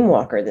this dream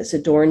walker that's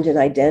adorned in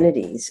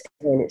identities,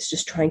 and it's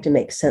just trying to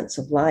make sense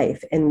of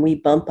life. And we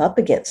bump up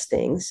against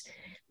things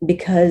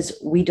because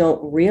we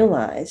don't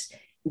realize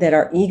that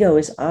our ego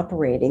is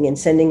operating and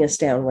sending us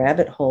down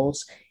rabbit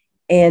holes,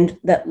 and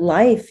that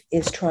life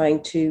is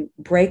trying to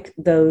break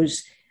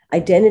those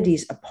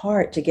identities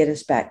apart to get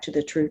us back to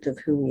the truth of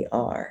who we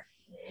are.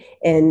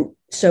 And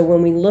so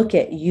when we look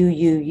at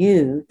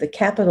you, the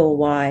capital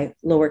Y,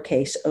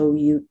 lowercase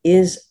OU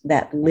is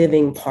that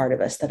living part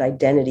of us, that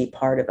identity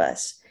part of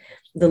us.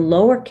 The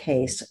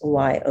lowercase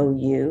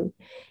YOU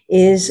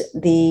is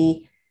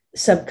the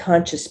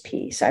subconscious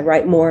piece. I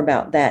write more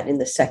about that in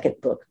the second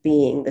book,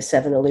 Being, the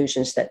 7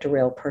 illusions that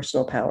derail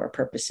personal power,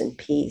 purpose, and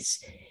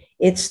peace.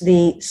 It's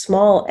the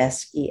small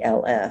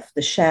SELF,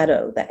 the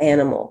shadow, the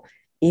animal,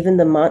 even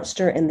the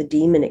monster and the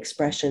demon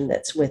expression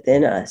that's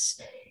within us.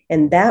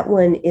 And that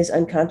one is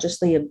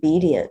unconsciously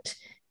obedient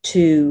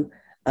to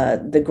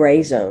the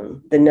gray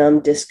zone, the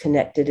numb,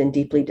 disconnected, and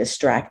deeply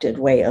distracted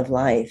way of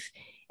life.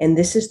 And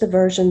this is the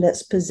version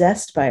that's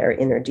possessed by our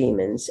inner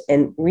demons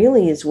and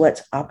really is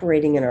what's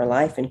operating in our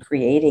life and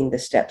creating the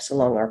steps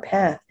along our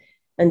path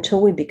until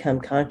we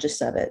become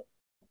conscious of it.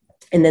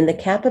 And then the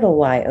capital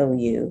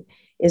YOU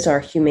is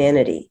our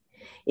humanity.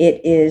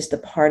 It is the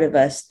part of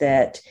us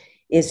that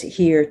is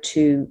here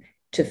to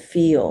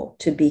feel,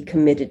 to be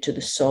committed to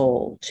the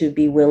soul, to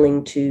be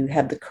willing to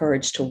have the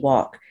courage to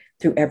walk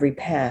through every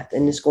path,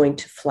 and is going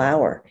to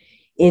flower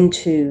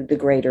into the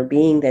greater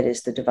being that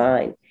is the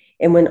divine.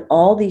 And when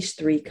all these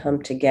three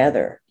come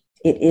together,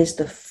 it is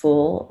the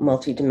full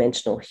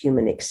multidimensional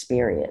human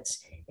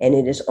experience. And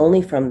it is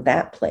only from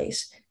that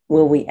place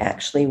will we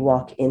actually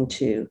walk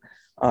into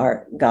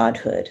our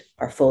godhood,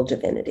 our full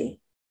divinity.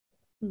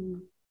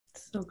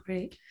 So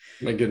great.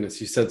 My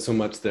goodness, you said so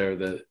much there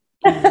that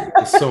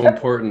is so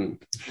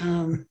important.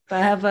 But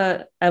I have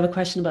a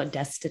question about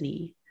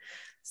destiny.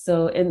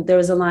 So, and there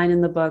was a line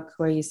in the book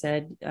where you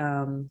said,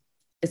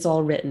 it's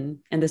all written.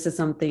 And this is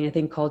something I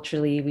think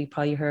culturally we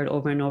probably heard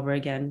over and over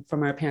again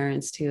from our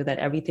parents too, that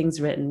everything's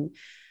written.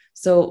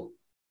 So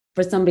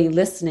for somebody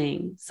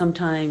listening,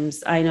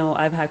 sometimes I know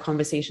I've had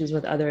conversations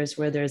with others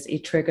where there's a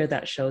trigger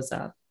that shows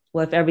up.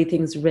 Well, if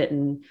everything's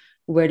written,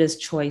 where does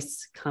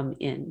choice come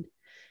in?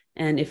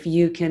 And if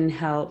you can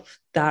help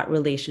that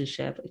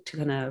relationship to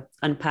kind of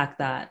unpack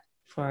that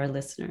for our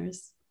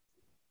listeners.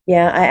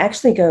 Yeah, I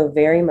actually go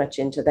very much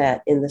into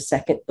that in the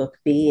second book,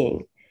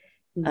 Being.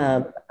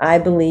 I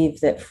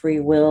believe that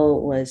free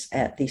will was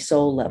at the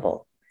soul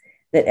level,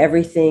 that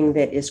everything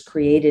that is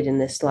created in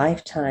this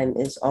lifetime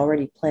is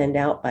already planned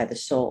out by the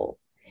soul.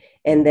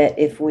 And that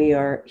if we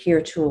are here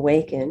to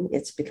awaken,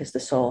 it's because the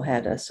soul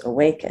had us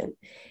awaken.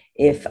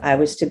 If I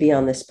was to be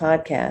on this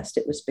podcast,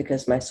 it was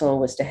because my soul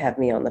was to have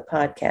me on the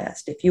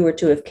podcast. If you were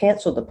to have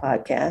canceled the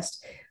podcast,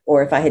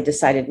 or if I had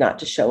decided not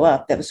to show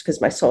up, that was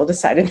because my soul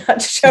decided not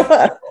to show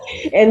up.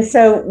 And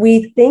so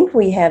we think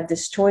we have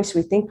this choice.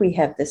 We think we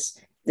have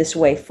this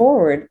way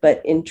forward,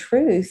 but in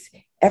truth,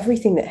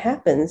 everything that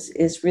happens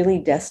is really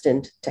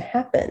destined to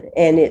happen.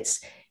 And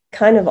it's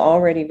kind of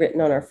already written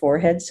on our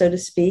forehead, so to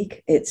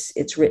speak.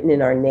 It's written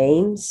in our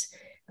names.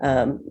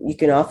 You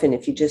can often,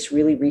 if you just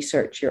really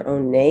research your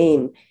own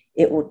name,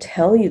 it will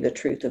tell you the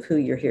truth of who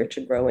you're here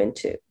to grow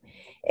into.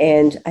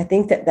 And I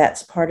think that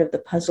that's part of the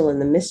puzzle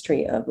and the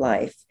mystery of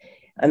life.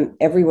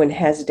 Everyone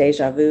has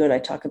deja vu, and I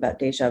talk about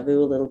deja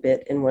vu a little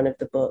bit in one of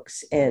the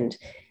books. And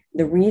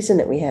the reason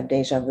that we have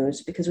deja vu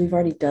is because we've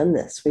already done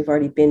this. We've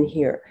already been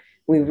here.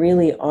 We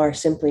really are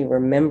simply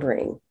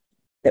remembering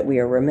that we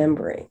are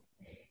remembering.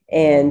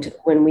 And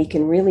when we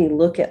can really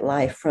look at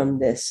life from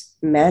this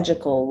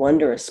magical,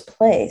 wondrous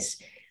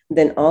place,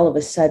 then all of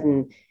a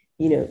sudden,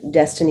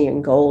 destiny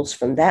and goals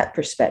from that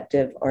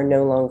perspective are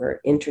no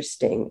longer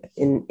interesting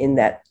in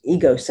that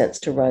ego sense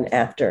to run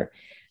after.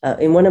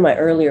 In one of my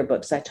earlier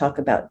books, I talk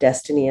about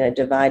destiny, and I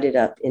divide it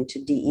up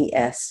into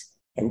DES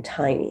and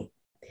tiny.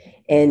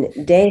 And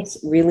des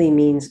really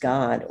means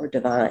God or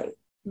divine.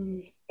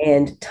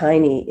 And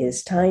tiny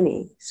is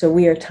tiny. So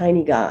we are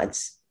tiny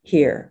gods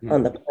here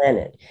on the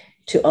planet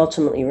to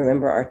ultimately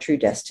remember our true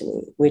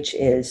destiny, which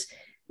is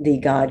the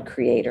God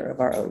creator of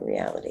our own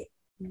reality.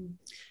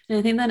 And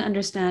I think that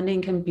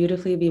understanding can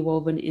beautifully be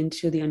woven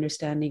into the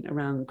understanding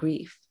around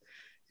grief.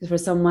 Because for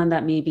someone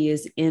that maybe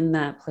is in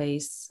that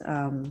place,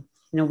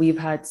 we've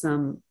had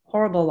some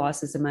horrible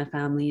losses in my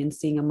family, and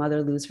seeing a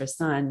mother lose her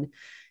son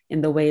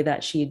in the way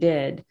that she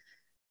did,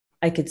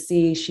 I could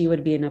see she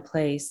would be in a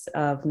place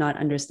of not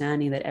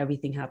understanding that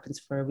everything happens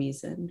for a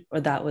reason, or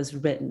that was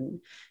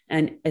written.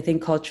 And I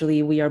think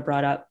culturally we are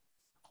brought up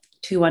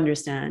to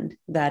understand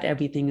that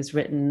everything is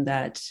written,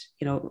 that,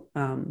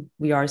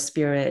 we are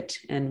spirit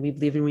and we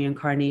believe in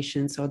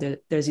reincarnation. So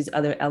there's these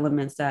other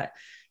elements that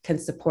can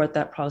support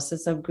that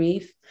process of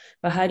grief.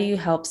 But how do you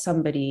help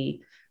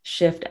somebody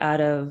shift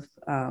out of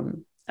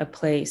a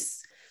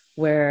place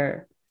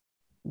where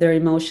their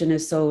emotion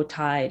is so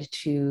tied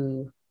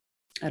to,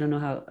 I don't know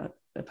how,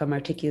 if I'm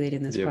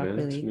articulating this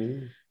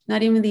properly,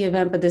 not even the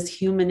event, but this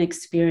human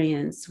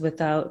experience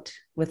without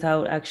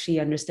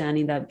actually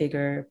understanding that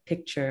bigger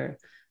picture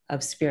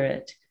of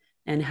spirit,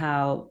 and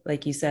how,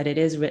 like you said, it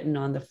is written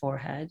on the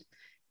forehead,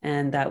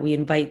 and that we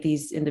invite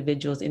these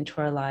individuals into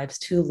our lives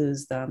to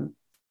lose them.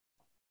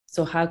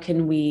 So how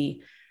can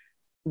we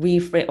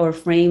reframe or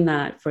frame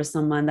that for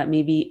someone that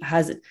maybe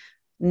has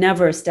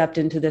never stepped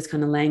into this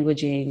kind of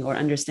languaging or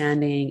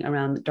understanding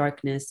around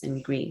darkness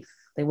and grief?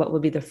 Like, what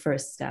would be the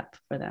first step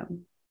for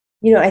them?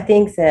 I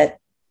think that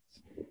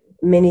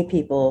many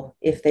people,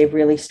 if they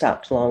really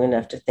stopped long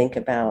enough to think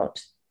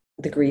about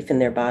the grief in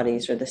their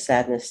bodies or the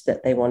sadness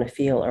that they want to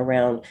feel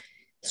around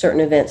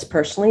certain events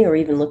personally, or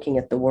even looking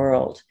at the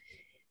world,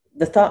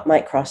 the thought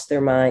might cross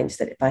their minds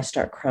that if I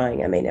start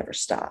crying, I may never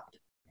stop.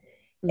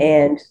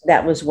 And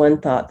that was one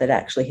thought that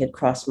actually had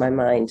crossed my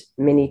mind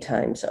many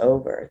times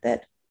over,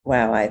 that,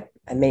 wow, I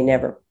may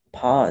never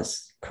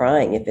pause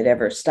crying. If it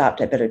ever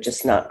stopped, I better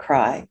just not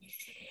cry.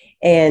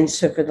 And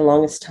so for the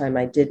longest time,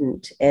 I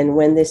didn't. And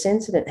when this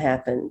incident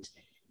happened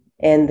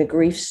and the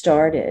grief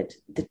started,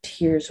 the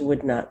tears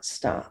would not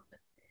stop.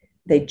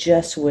 They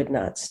just would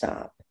not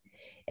stop.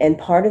 And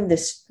part of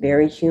this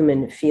very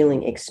human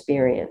feeling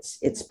experience,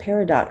 it's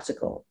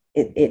paradoxical.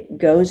 It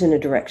goes in a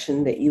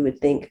direction that you would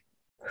think,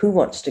 who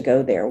wants to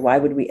go there? Why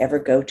would we ever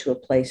go to a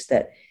place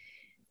that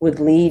would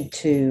lead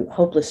to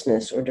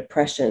hopelessness or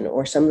depression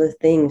or some of the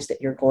things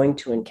that you're going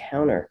to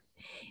encounter?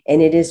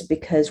 And it is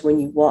because when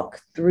you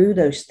walk through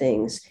those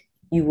things,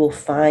 you will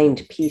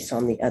find peace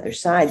on the other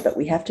side. But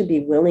we have to be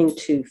willing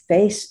to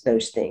face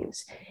those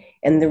things.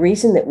 And the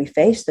reason that we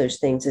face those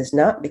things is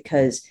not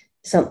because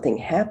something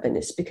happened,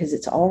 it's because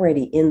it's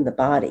already in the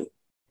body.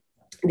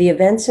 The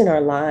events in our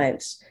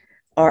lives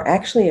are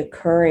actually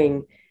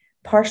occurring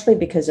partially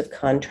because of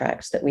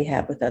contracts that we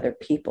have with other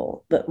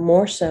people, but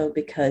more so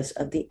because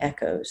of the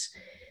echoes.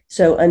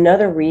 So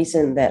another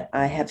reason that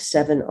I have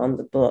 7 on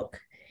the book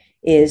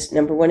is,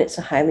 number one, it's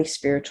a highly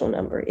spiritual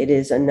number. It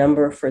is a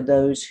number for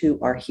those who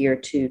are here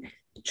to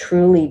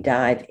truly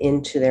dive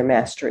into their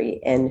mastery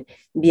and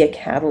be a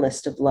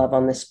catalyst of love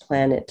on this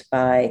planet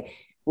by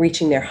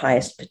reaching their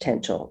highest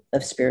potential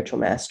of spiritual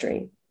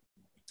mastery.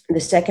 The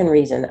second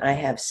reason I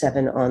have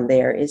 7 on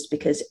there is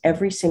because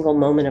every single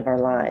moment of our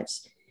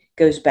lives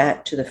goes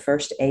back to the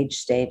first age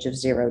stage of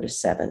 0 to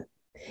 7.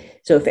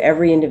 So if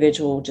every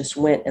individual just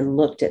went and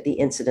looked at the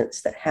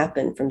incidents that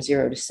happened from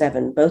 0 to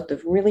 7, both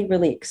the really,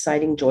 really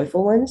exciting,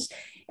 joyful ones,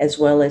 as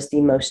well as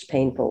the most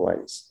painful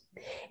ones,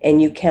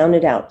 and you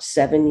counted out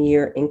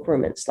 7-year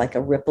increments like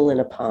a ripple in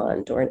a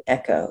pond or an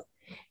echo,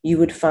 you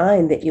would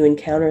find that you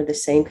encounter the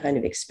same kind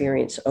of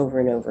experience over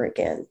and over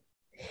again.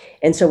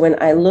 And so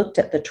when I looked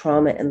at the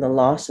trauma and the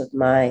loss of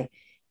my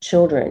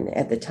children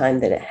at the time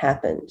that it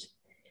happened,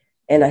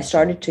 and I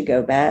started to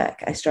go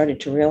back, I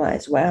started to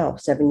realize, wow,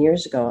 7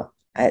 years ago,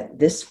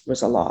 this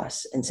was a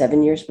loss. And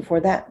 7 years before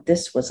that,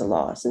 this was a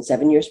loss. And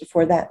 7 years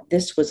before that,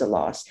 this was a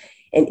loss.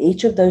 And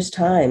each of those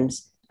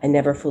times, I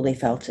never fully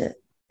felt it.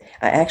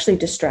 I actually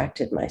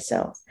distracted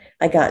myself.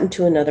 I got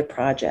into another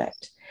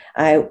project.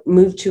 I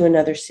moved to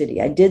another city.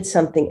 I did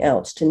something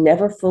else to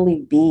never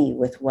fully be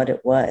with what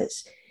it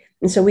was.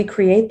 And so we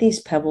create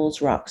these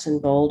pebbles, rocks,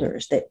 and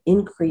boulders that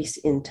increase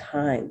in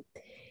time.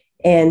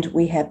 And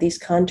we have these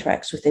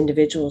contracts with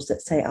individuals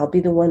that say, I'll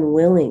be the one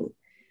willingly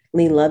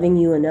loving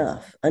you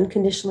enough,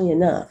 unconditionally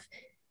enough,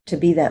 to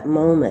be that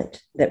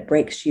moment that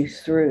breaks you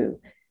through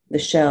the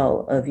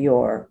shell of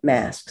your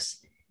masks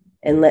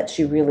and lets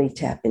you really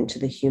tap into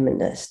the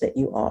humanness that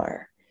you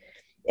are.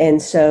 And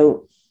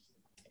so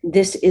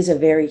this is a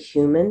very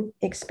human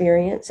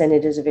experience, and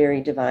it is a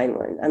very divine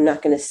one. I'm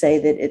not going to say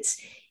that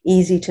it's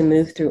easy to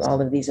move through all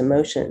of these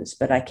emotions,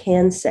 but I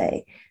can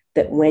say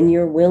that when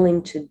you're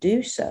willing to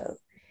do so,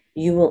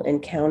 you will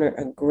encounter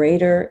a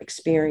greater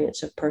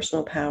experience of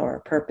personal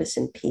power, purpose,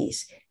 and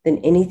peace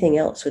than anything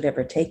else would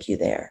ever take you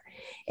there.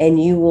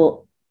 And you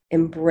will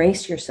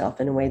embrace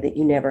yourself in a way that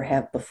you never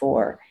have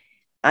before.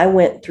 I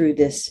went through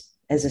this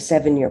as a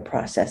 7-year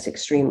process,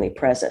 extremely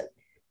present.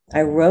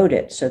 I wrote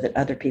it so that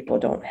other people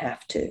don't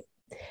have to.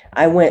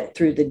 I went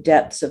through the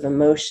depths of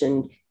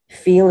emotion,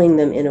 feeling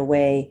them in a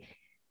way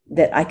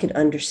that I could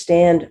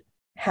understand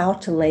how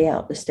to lay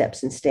out the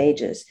steps and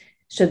stages,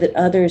 so that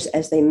others,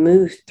 as they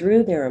move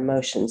through their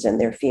emotions and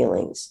their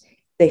feelings,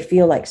 they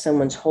feel like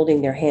someone's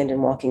holding their hand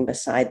and walking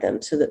beside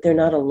them, so that they're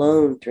not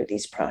alone through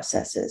these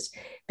processes,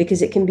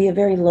 because it can be a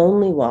very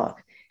lonely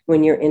walk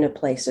when you're in a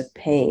place of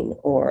pain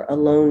or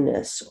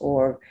aloneness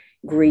or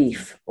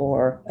grief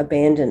or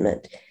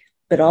abandonment.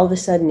 But all of a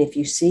sudden, if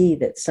you see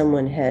that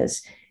someone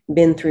has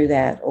been through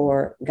that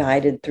or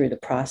guided through the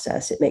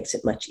process, it makes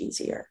it much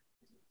easier.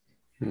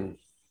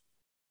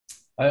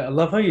 I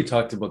love how you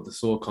talked about the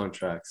soul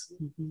contracts.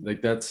 Mm-hmm.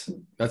 Like that's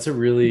a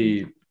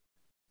really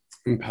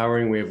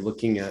empowering way of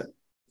looking at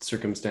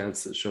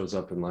circumstance that shows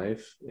up in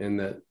life. And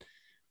that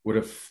what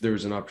if there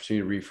was an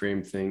opportunity to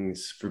reframe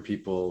things for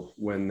people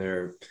when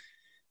they're,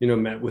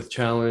 met with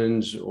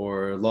challenge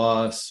or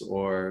loss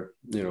or,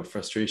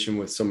 frustration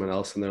with someone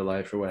else in their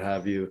life or what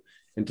have you.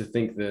 And to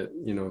think that,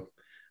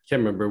 I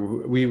can't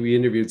remember, we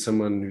interviewed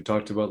someone who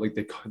talked about like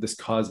this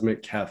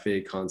cosmic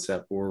cafe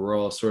concept where we're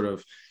all sort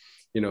of,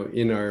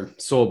 in our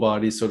soul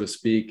body, so to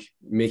speak,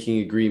 making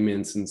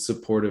agreements and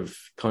supportive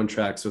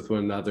contracts with one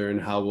another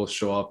and how we'll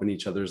show up in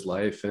each other's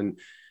life. And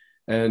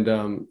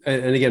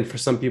again, for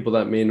some people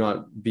that may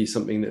not be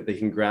something that they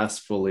can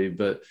grasp fully,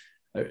 but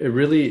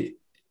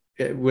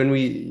when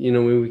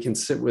we can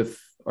sit with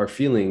our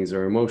feelings,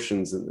 our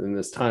emotions in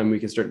this time, we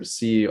can start to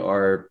see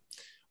our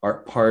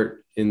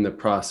part in the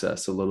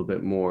process a little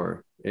bit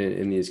more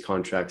in these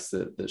contracts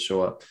that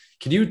show up.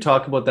 Can you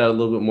talk about that a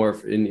little bit more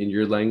in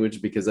your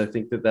language? Because I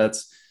think that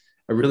that's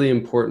a really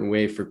important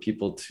way for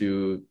people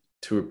to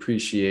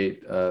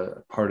appreciate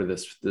part of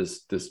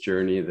this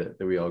journey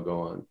that we all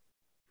go on.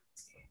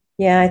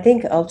 Yeah, I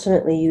think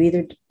ultimately you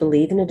either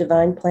believe in a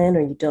divine plan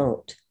or you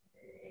don't.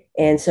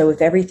 And so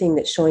if everything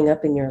that's showing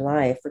up in your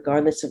life,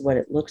 regardless of what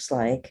it looks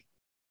like,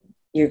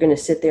 you're going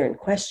to sit there and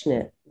question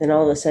it, then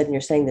all of a sudden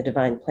you're saying the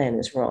divine plan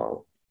is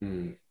wrong.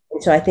 And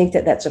So I think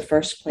that that's a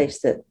first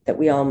place that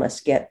we all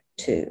must get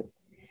to.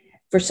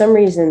 For some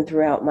reason,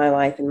 throughout my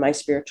life and my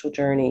spiritual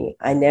journey,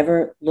 I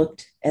never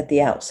looked at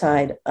the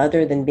outside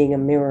other than being a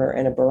mirror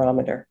and a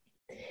barometer.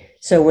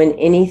 So when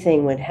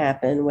anything would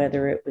happen,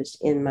 whether it was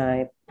in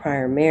my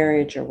prior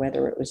marriage or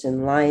whether it was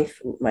in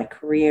life, my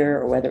career,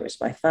 or whether it was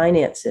my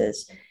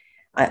finances,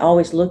 I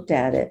always looked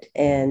at it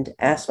and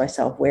asked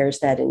myself, where's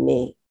that in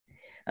me?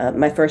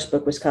 My first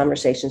book was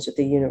Conversations with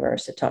the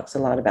Universe. It talks a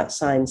lot about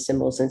signs,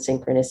 symbols, and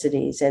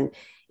synchronicities. And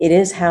it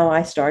is how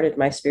I started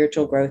my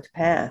spiritual growth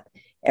path.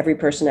 Every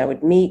person I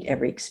would meet,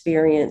 every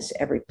experience,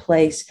 every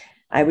place,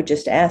 I would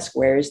just ask,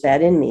 where is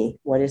that in me?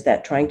 What is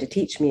that trying to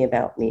teach me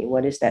about me?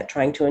 What is that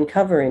trying to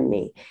uncover in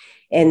me?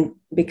 And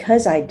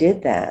because I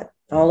did that,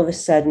 all of a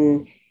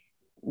sudden,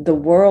 the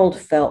world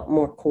felt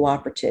more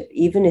cooperative,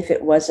 even if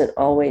it wasn't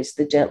always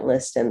the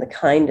gentlest and the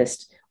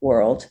kindest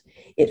world.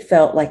 It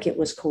felt like it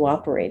was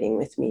cooperating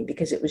with me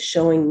because it was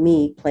showing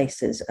me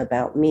places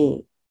about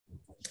me.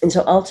 And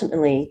so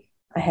ultimately,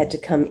 I had to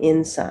come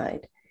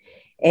inside.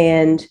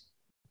 And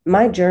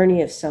my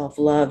journey of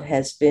self-love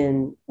has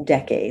been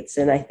decades.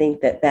 And I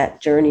think that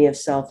that journey of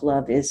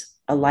self-love is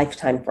a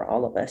lifetime for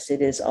all of us.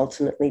 It is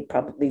ultimately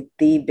probably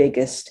the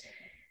biggest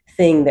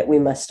thing that we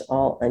must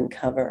all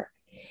uncover.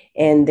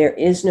 And there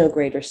is no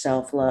greater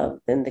self-love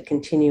than the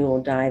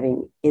continual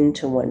diving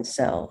into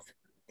oneself.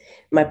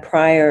 My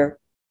prior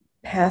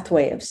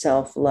pathway of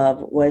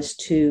self-love was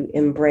to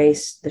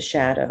embrace the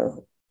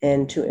shadow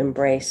and to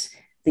embrace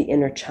the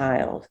inner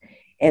child.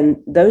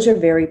 And those are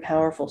very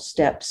powerful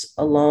steps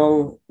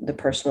along the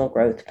personal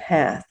growth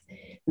path.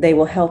 They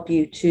will help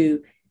you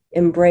to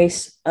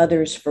embrace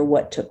others for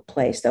what took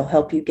place. They'll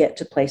help you get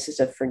to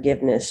places of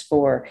forgiveness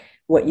for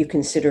what you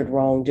considered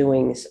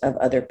wrongdoings of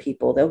other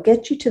people. They'll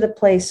get you to the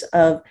place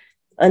of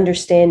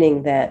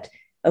understanding that,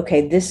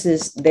 okay, this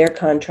is their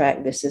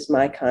contract, this is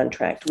my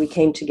contract. We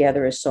came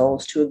together as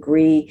souls to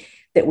agree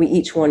that we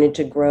each wanted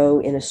to grow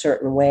in a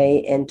certain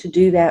way. And to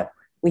do that,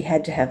 we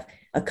had to have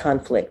a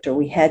conflict,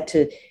 or you had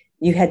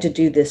to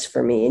do this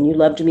for me, and you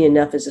loved me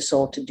enough as a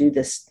soul to do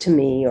this to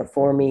me or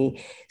for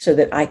me so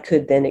that I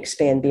could then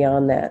expand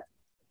beyond that.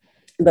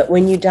 But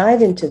when you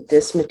dive into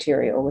this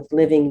material with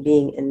living,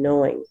 being, and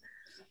knowing,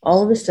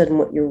 all of a sudden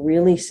what you're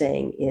really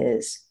saying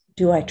is,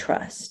 do I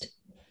trust?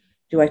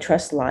 Do I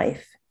trust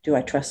life? Do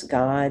I trust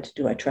God?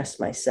 Do I trust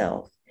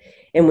myself?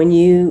 And when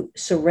you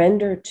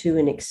surrender to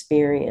an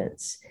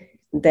experience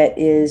that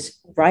is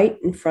right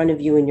in front of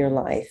you in your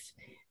life,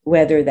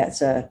 whether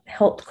that's a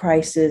health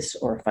crisis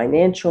or a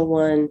financial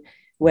one,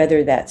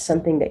 whether that's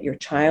something that your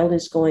child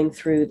is going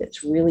through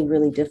that's really,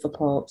 really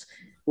difficult,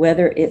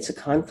 whether it's a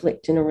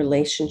conflict in a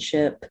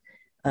relationship,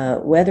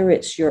 whether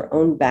it's your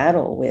own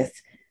battle with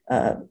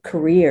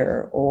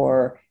career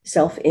or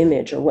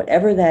self-image or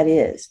whatever that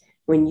is,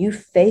 when you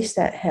face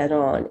that head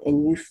on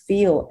and you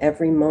feel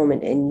every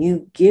moment and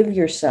you give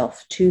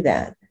yourself to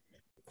that,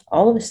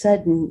 all of a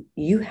sudden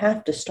you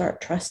have to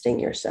start trusting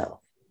yourself.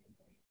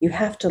 You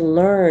have to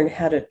learn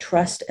how to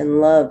trust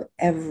and love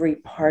every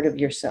part of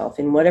yourself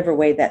in whatever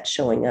way that's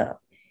showing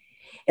up.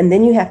 And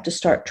then you have to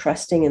start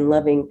trusting and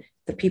loving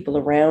the people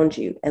around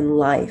you and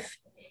life.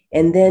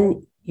 And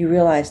then you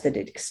realize that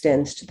it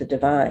extends to the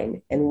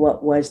divine and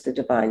what was the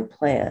divine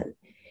plan.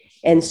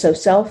 And so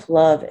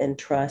self-love and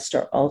trust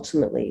are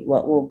ultimately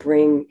what will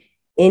bring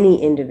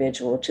any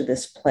individual to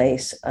this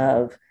place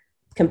of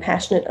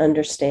compassionate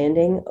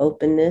understanding,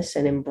 openness,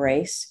 and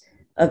embrace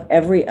of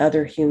every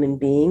other human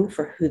being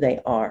for who they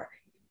are.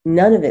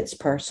 None of it's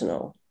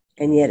personal,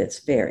 and yet it's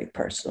very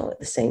personal at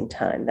the same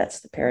time. That's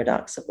the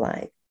paradox of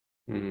life.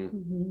 Mm-hmm.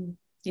 Mm-hmm.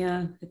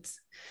 Yeah, it's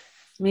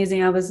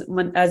amazing.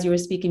 As you were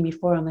speaking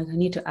before, I'm like, I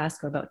need to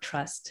ask her about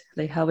trust.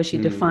 Like, how would she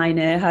define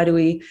it? How do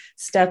we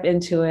step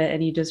into it?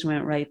 And you just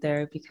went right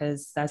there,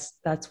 because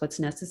that's what's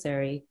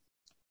necessary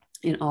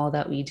in all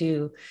that we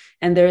do.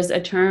 And there's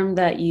a term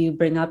that you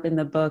bring up in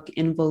the book,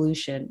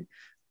 involution,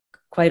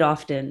 quite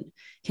often.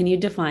 Can you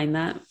define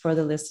that for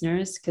the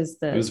listeners? Because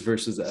it was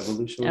versus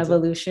evolution.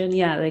 Evolution,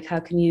 yeah. Like,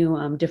 how can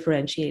you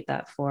differentiate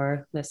that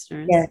for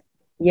listeners? Yeah.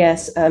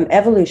 Yes,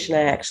 evolution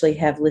I actually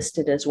have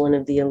listed as one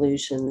of the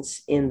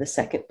illusions in the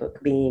second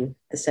book, Being,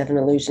 the 7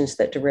 illusions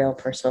that derail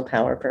personal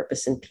power,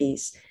 purpose, and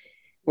peace.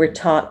 We're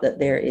taught that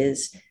there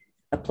is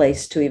a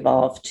place to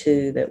evolve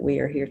to, that we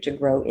are here to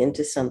grow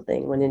into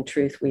something, when in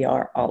truth we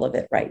are all of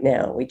it right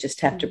now. We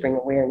just have to bring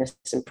awareness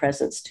and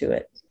presence to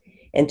it.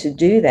 And to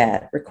do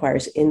that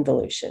requires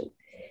involution.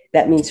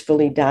 That means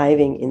fully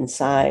diving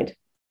inside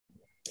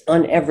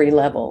on every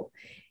level.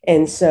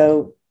 And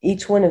so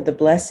each one of the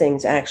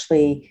blessings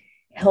actually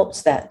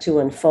helps that to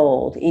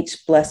unfold.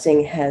 Each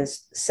blessing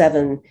has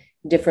 7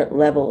 different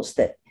levels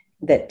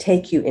that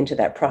take you into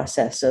that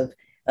process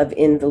of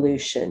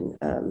involution.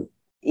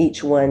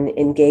 Each one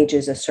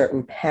engages a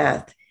certain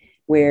path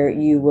where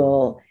you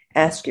will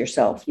ask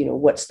yourself,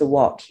 what's the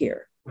walk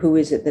here? Who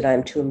is it that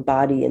I'm to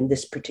embody in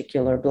this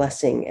particular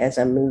blessing as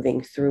I'm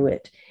moving through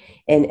it?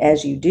 And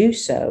as you do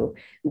so,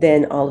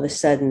 then all of a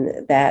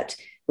sudden that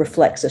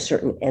reflects a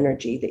certain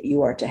energy that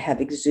you are to have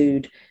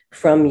exude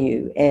from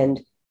you. And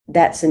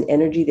that's an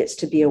energy that's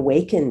to be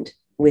awakened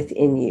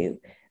within you,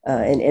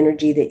 an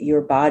energy that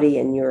your body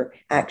and your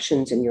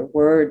actions and your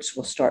words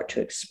will start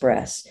to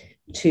express,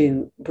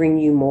 to bring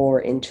you more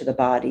into the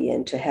body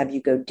and to have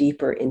you go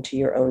deeper into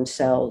your own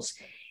cells.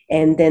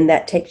 And then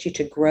that takes you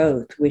to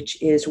growth,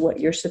 which is what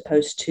you're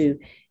supposed to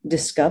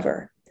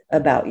discover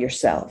about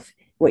yourself,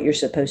 what you're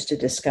supposed to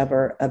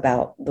discover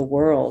about the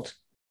world.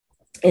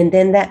 And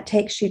then that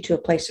takes you to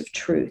a place of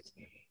truth.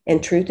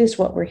 And truth is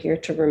what we're here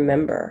to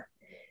remember.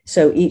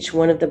 So each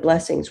one of the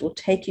blessings will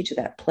take you to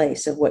that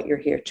place of what you're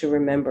here to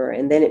remember.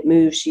 And then it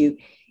moves you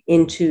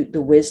into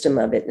the wisdom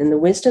of it. And the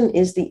wisdom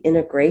is the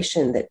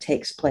integration that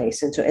takes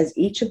place. And so as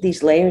each of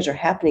these layers are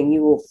happening,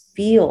 you will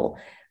feel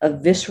a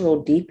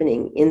visceral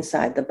deepening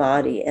inside the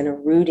body and a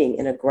rooting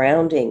and a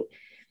grounding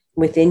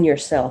within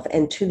yourself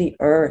and to the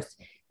earth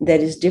that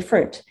is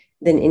different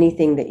than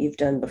anything that you've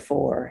done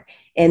before.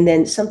 And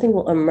then something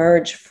will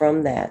emerge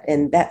from that.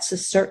 And that's a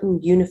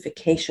certain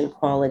unification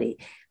quality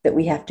that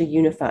we have to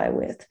unify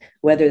with,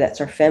 whether that's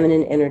our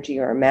feminine energy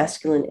or our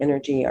masculine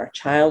energy, our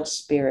child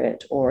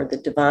spirit or the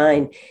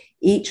divine.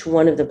 Each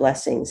one of the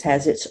blessings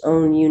has its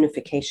own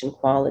unification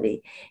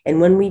quality.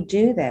 And when we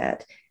do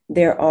that,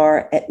 there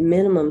are at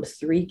minimum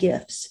 3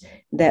 gifts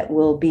that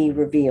will be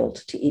revealed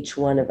to each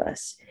one of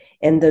us.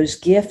 And those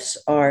gifts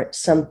are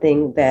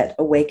something that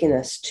awaken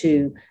us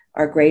to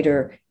our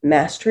greater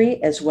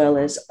mastery, as well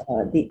as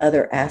the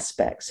other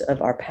aspects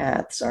of our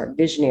paths, our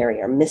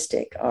visionary, our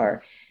mystic,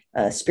 our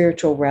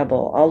spiritual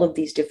rebel, all of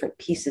these different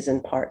pieces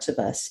and parts of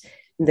us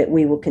that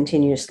we will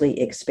continuously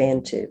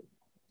expand to.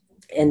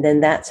 And then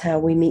that's how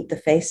we meet the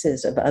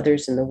faces of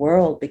others in the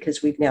world,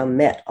 because we've now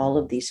met all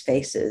of these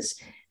faces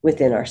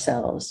within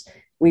ourselves.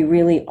 We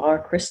really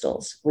are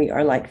crystals. We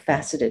are like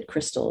faceted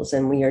crystals,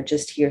 and we are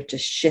just here to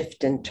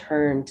shift and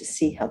turn to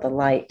see how the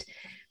light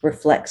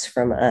reflects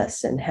from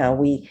us and how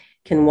we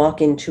can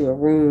walk into a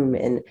room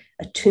and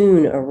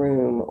attune a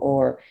room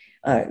or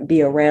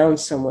be around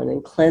someone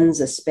and cleanse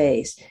a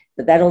space.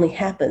 But that only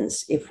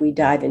happens if we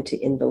dive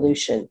into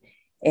involution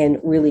and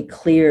really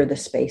clear the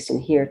space in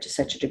here to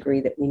such a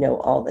degree that we know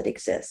all that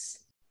exists.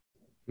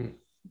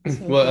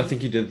 Well, I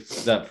think you did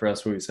that for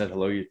us when we said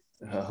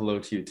hello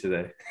to you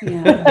today.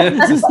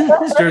 Yeah. Just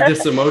stirred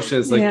this emotion.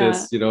 It's like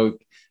this,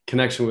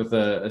 connection with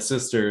a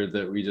sister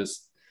that we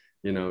just,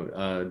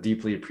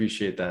 deeply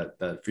appreciate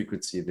that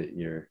frequency that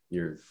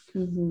you're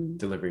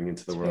delivering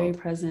into the world. Very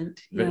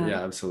present. But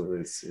yeah,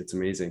 absolutely. It's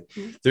amazing.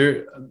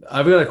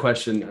 I've got a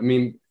question. I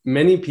mean,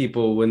 many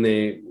people, when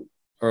they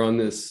are on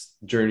this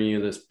journey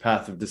or this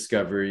path of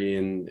discovery,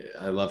 and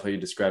I love how you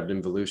described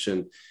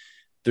involution,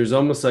 there's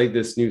almost like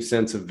this new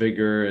sense of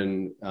vigor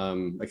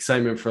and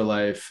excitement for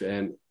life.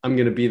 And I'm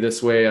going to be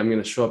this way. I'm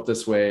going to show up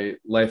this way.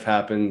 Life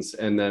happens.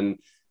 And then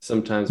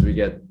sometimes we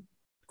get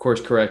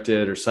course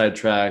corrected or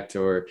sidetracked,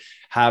 or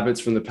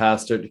habits from the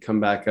past start to come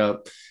back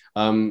up.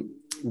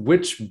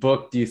 Which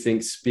book do you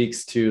think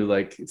speaks to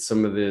like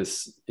some of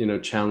this,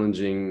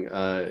 challenging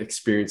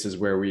experiences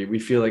where we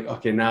feel like,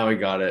 okay, now I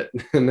got it.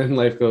 And then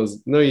life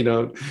goes, no, you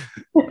don't.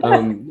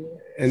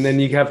 And then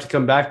you have to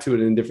come back to it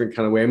in a different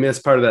kind of way. I mean, that's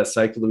part of that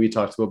cycle that we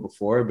talked about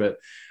before, but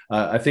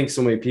I think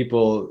so many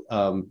people,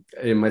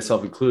 and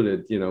myself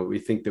included, we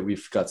think that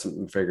we've got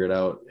something figured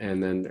out,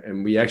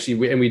 and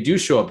we do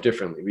show up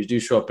differently. We do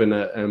show up in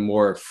a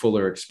more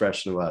fuller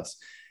expression of us,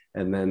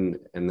 and then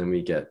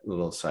we get a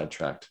little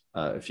sidetracked.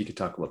 If you could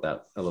talk about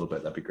that a little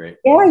bit, that'd be great.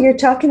 Yeah, you're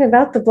talking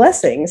about the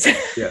blessings.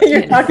 Yeah.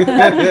 You're talking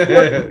about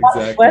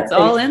exactly. It's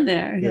all in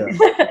there.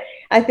 Yeah.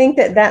 I think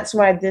that's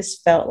why this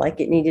felt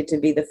like it needed to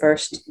be the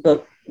first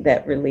book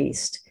that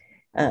released.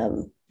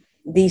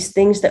 These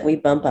things that we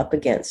bump up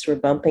against, we're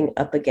bumping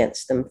up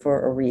against them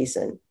for a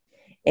reason.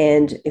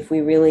 And if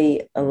we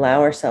really allow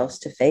ourselves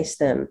to face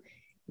them,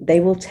 they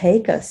will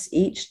take us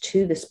each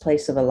to this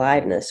place of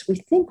aliveness. We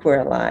think we're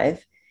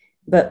alive,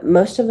 but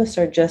most of us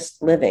are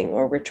just living,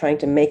 or we're trying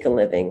to make a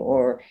living,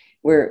 or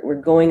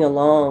we're going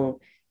along,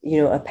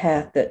 a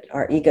path that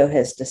our ego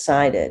has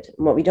decided.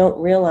 And what we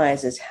don't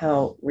realize is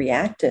how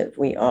reactive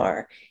we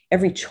are.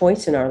 Every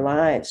choice in our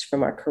lives,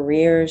 from our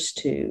careers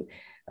to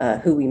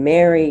who we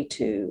marry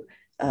to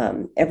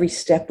every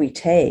step we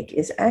take,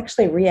 is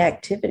actually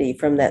reactivity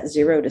from that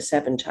 0 to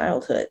 7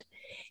 childhood.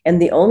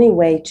 And the only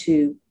way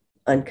to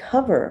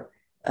uncover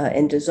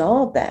and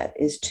dissolve that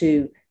is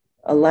to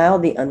allow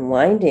the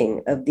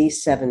unwinding of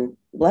these 7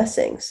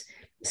 blessings,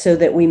 so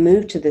that we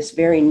move to this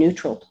very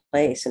neutral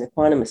place, an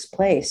equanimous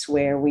place,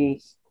 where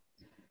we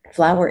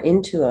flower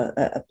into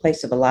a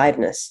place of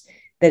aliveness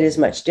that is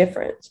much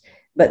different.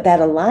 But that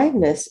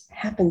aliveness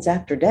happens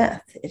after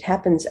death. It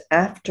happens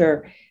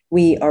after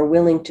we are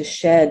willing to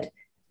shed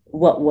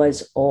what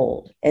was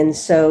old. And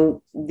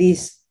so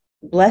these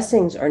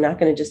blessings are not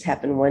going to just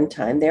happen one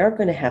time. They are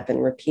going to happen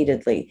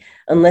repeatedly,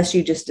 unless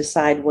you just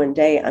decide one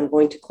day, I'm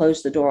going to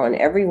close the door on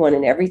everyone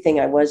and everything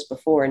I was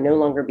before and no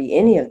longer be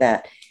any of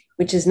that,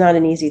 which is not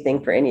an easy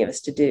thing for any of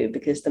us to do,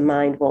 because the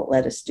mind won't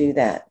let us do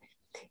that.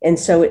 And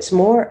so it's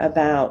more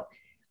about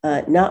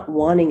not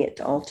wanting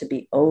it all to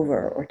be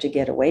over, or to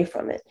get away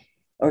from it,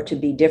 or to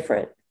be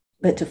different,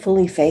 but to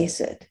fully face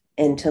it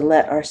and to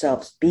let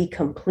ourselves be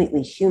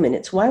completely human.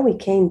 It's why we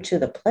came to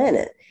the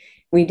planet.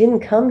 We didn't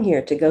come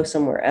here to go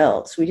somewhere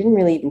else. We didn't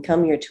really even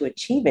come here to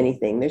achieve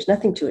anything. There's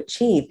nothing to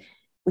achieve.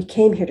 We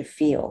came here to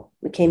feel.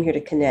 We came here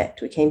to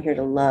connect. We came here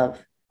to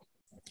love.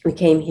 We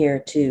came here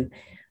to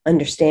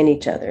understand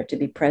each other, to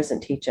be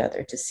present to each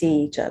other, to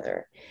see each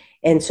other.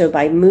 And so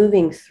by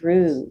moving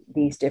through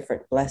these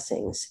different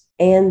blessings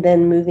and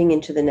then moving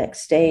into the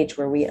next stage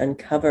where we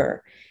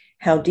uncover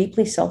how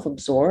deeply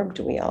self-absorbed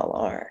we all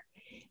are,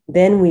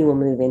 then we will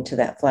move into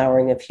that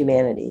flowering of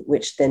humanity,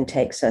 which then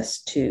takes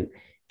us to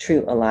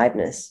true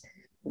aliveness.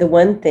 The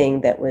one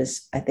thing that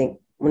was, I think,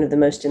 one of the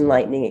most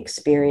enlightening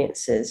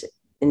experiences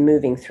in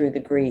moving through the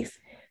grief,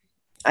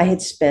 I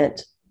had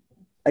spent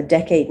a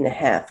decade and a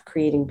half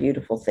creating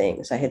beautiful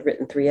things. I had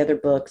written 3 other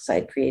books. I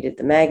had created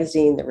the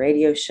magazine, the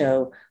radio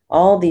show,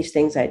 all these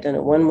things. I had done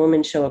a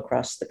one-woman show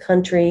across the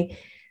country,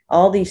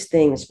 all these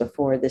things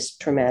before this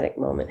traumatic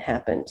moment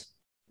happened.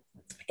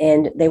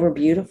 And they were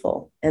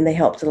beautiful, and they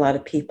helped a lot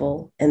of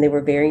people, and they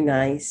were very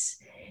nice.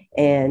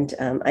 And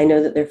I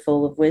know that they're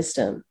full of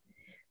wisdom.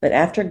 But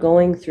after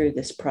going through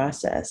this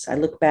process, I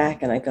look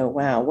back and I go,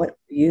 wow, what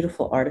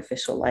beautiful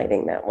artificial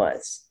lighting that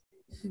was.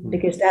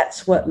 Because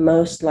that's what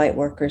most light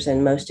workers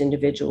and most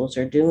individuals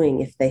are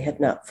doing if they have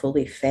not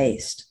fully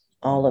faced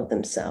all of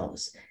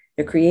themselves.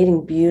 They're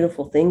creating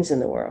beautiful things in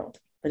the world,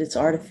 but it's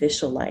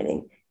artificial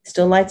lighting. It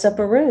still lights up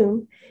a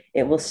room.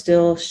 It will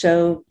still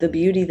show the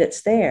beauty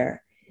that's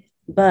there,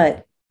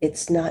 but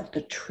it's not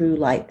the true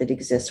light that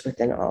exists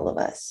within all of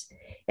us.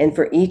 And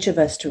for each of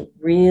us to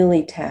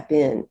really tap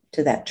in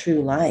to that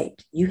true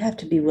light, you have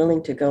to be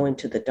willing to go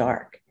into the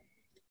dark,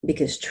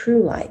 because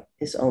true light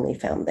is only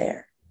found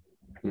there.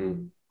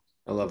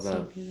 I love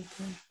that. So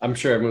I'm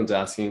sure everyone's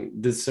asking,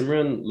 does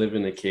Simran live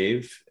in a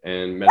cave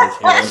and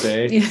meditate all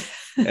day? Yeah.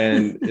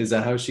 And is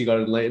that how she got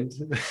enlightened?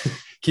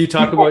 Can you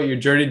talk about your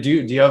journey? Do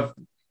you have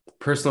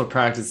personal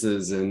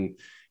practices and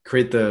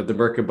create the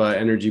Merkaba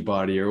energy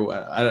body? Or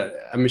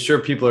I'm sure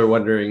people are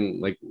wondering,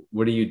 like,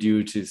 what do you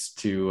do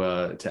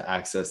to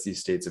access these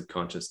states of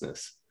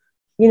consciousness?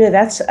 You know,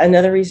 that's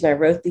another reason I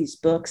wrote these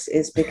books,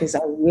 is because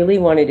I really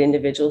wanted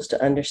individuals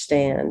to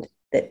understand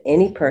that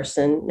any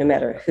person, no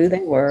matter who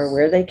they were,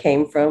 where they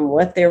came from,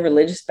 what their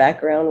religious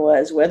background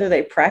was, whether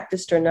they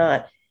practiced or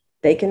not,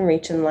 they can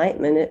reach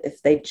enlightenment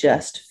if they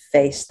just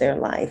face their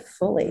life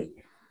fully.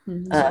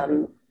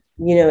 Mm-hmm.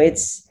 You know,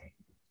 it's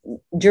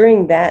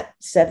during that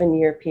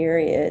 7-year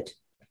period,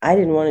 I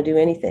didn't want to do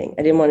anything.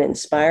 I didn't want to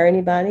inspire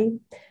anybody.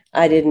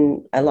 I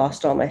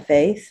lost all my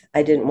faith.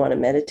 I didn't want to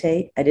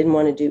meditate. I didn't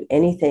want to do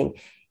anything.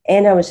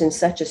 And I was in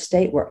such a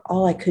state where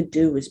all I could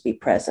do was be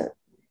present.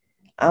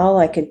 All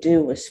I could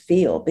do was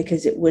feel,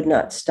 because it would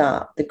not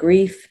stop. The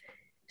grief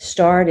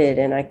started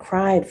and I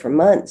cried for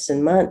months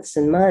and months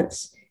and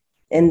months.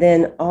 And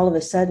then all of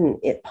a sudden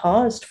it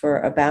paused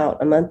for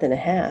about a month and a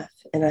half.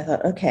 And I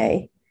thought,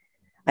 okay,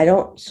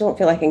 still don't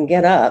feel like I can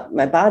get up.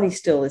 My body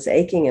still is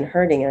aching and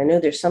hurting. And I know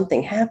there's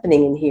something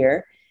happening in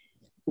here,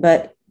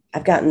 but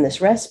I've gotten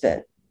this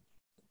respite.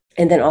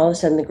 And then all of a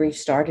sudden the grief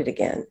started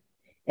again.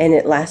 And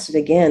it lasted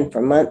again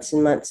for months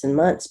and months and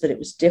months, but it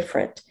was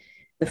different.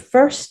 The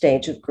first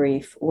stage of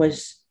grief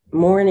was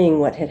mourning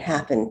what had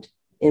happened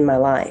in my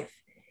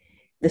life.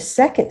 The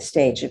second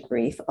stage of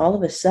grief, all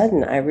of a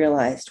sudden I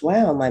realized,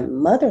 wow, my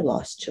mother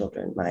lost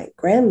children, my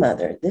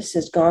grandmother. This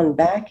has gone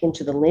back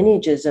into the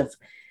lineages of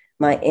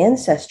my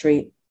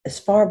ancestry as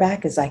far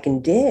back as I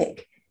can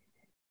dig.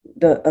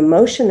 The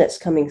emotion that's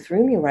coming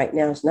through me right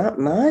now is not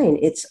mine.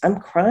 I'm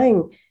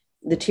crying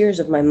the tears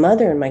of my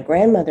mother and my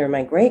grandmother and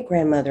my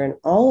great-grandmother and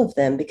all of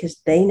them,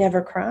 because they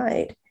never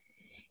cried.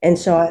 And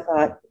so I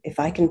thought, if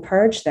I can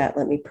purge that,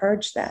 let me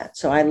purge that.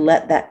 So I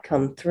let that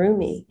come through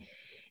me.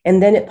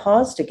 And then it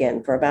paused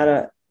again for about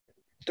a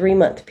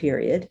 3-month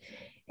period.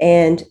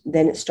 And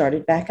then it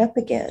started back up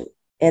again.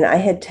 And I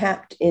had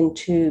tapped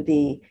into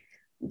the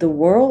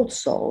world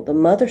soul, the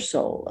mother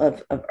soul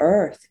of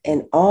Earth,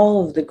 and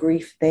all of the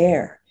grief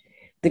there.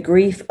 The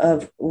grief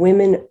of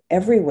women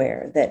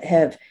everywhere that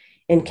have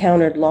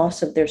encountered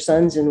loss of their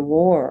sons in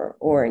war,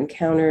 or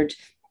encountered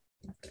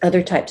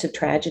other types of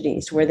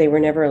tragedies where they were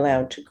never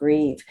allowed to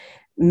grieve.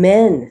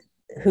 Men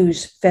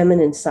whose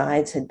feminine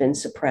sides had been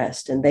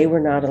suppressed and they were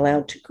not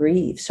allowed to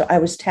grieve. So I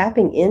was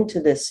tapping into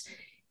this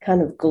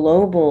kind of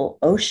global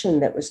ocean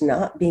that was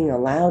not being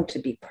allowed to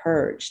be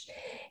purged.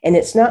 And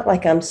it's not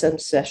like I'm some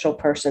special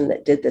person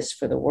that did this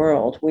for the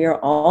world. We are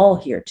all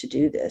here to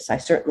do this. I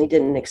certainly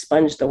didn't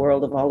expunge the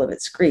world of all of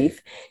its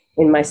grief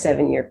in my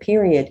 7-year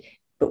period,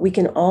 but we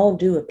can all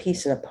do a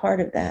piece and a part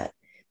of that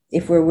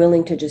if we're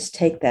willing to just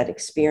take that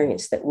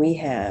experience that we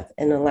have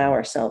and allow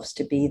ourselves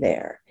to be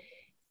there.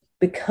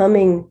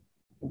 Becoming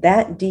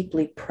that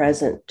deeply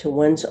present to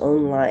one's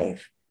own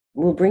life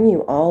will bring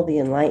you all the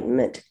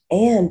enlightenment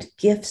and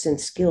gifts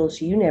and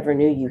skills you never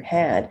knew you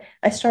had.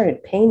 I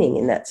started painting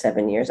in that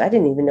 7 years. I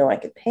didn't even know I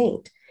could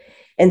paint.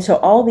 And so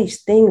all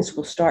these things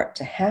will start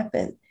to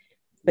happen,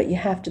 but you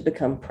have to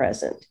become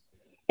present.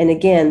 And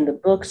again, the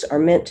books are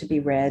meant to be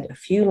read a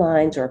few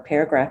lines or a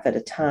paragraph at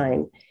a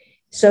time,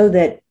 so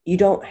that you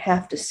don't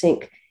have to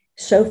sink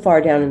so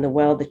far down in the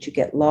well that you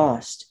get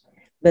lost,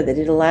 but that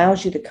it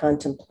allows you the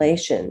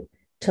contemplation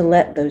to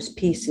let those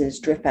pieces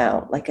drip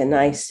out like a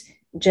nice,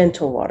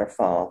 gentle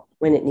waterfall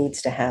when it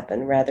needs to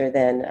happen, rather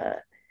than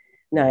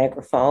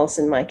Niagara Falls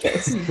in my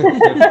case.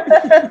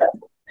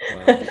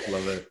 Wow,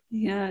 love it.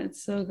 Yeah,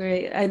 it's so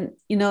great. And,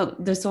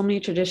 there's so many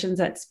traditions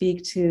that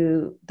speak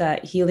to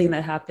that healing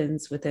that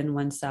happens within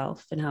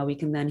oneself and how we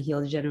can then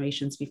heal the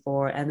generations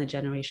before and the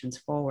generations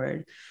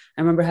forward.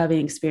 I remember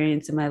having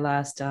experience in my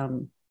last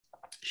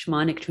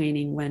shamanic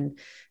training when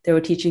they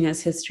were teaching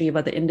us history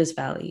about the Indus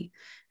Valley.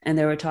 And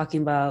they were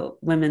talking about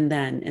women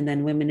then, and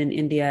then women in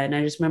India. And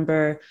I just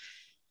remember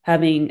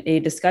having a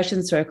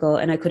discussion circle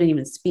and I couldn't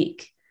even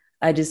speak.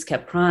 I just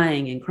kept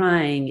crying and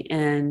crying.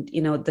 And,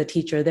 the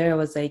teacher there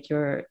was like,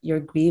 you're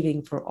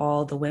grieving for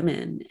all the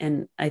women.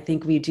 And I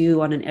think we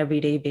do on an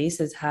everyday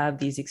basis have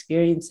these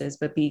experiences,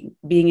 but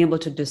being able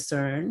to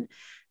discern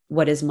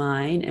what is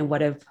mine and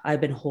what have I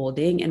been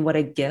holding, and what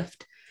a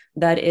gift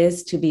that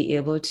is to be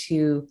able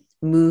to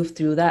move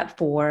through that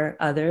for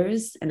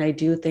others. And I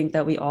do think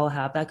that we all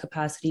have that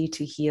capacity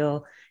to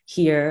heal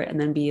here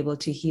and then be able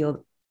to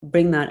heal,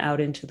 bring that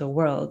out into the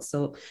world.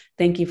 So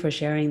thank you for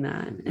sharing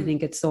that. Mm-hmm. I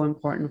think it's so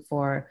important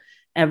for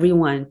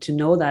everyone to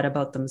know that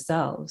about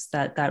themselves,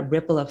 that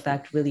ripple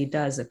effect really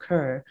does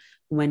occur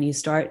when you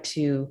start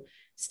to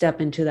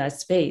step into that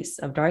space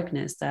of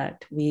darkness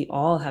that we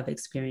all have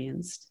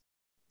experienced.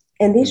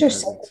 And these are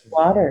sacred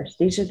waters.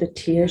 These are the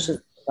tears of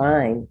the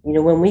divine.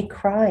 When we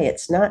cry,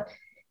 it's not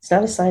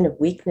a sign of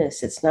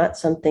weakness. It's not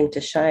something to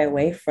shy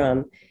away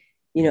from.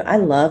 I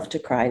love to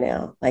cry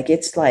now.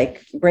 It's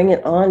like, bring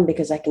it on,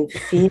 because I can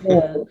feel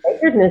the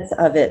sacredness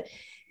of it.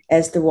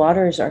 As the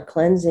waters are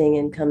cleansing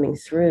and coming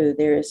through,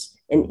 there's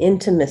an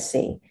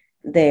intimacy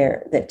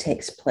there that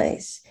takes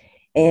place.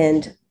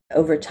 And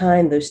over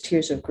time, those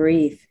tears of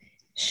grief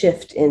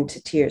shift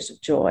into tears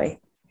of joy.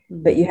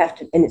 But you have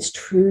to, and it's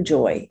true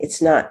joy.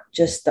 It's not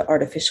just the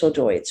artificial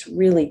joy. It's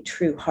really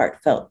true,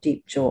 heartfelt,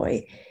 deep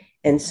joy.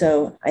 And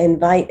so I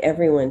invite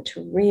everyone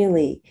to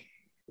really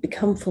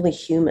become fully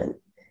human.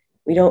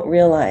 We don't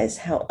realize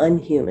how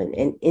unhuman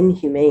and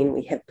inhumane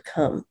we have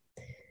become.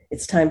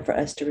 It's time for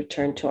us to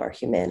return to our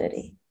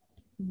humanity.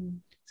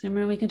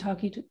 Simran, we can talk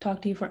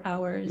to you for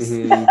hours.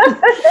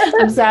 Mm-hmm.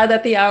 I'm sad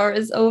that the hour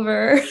is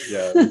over.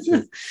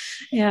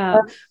 Yeah.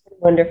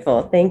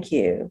 Wonderful. Thank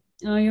you.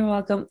 Oh, you're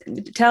welcome.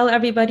 Tell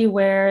everybody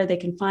where they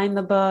can find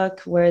the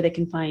book, where they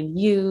can find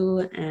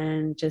you,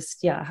 and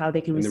just, how they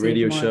can receive the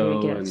radio more show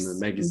of your and gifts. the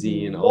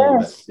magazine, all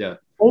of it. Yeah.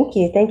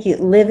 Thank you.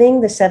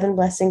 Living the 7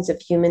 Blessings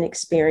of Human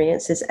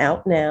Experience is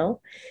out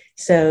now.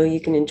 So you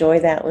can enjoy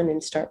that one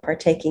and start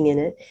partaking in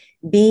it.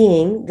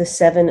 Being the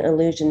 7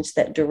 Illusions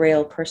That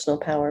Derail Personal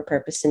Power,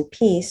 Purpose, and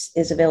Peace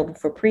is available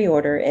for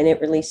pre-order, and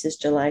it releases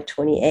July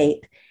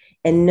 28th.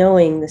 And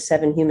Knowing the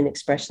 7 Human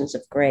Expressions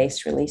of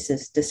Grace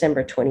releases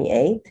December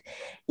 28th.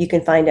 You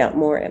can find out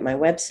more at my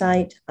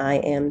website,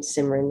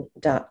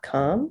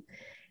 iamsimran.com.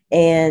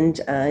 And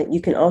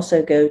you can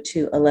also go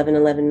to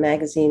 1111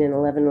 Magazine and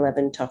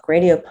 1111 Talk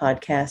Radio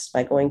podcasts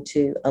by going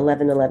to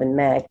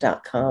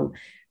 1111mag.com.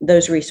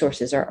 Those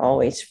resources are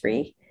always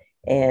free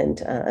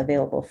and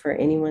available for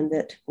anyone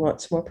that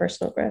wants more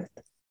personal growth.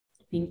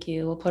 Thank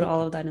you. We'll put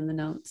all of that in the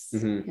notes.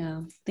 Mm-hmm.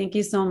 Yeah. Thank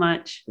you so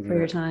much for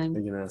your time.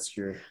 I can ask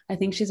your... I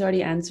think she's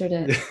already answered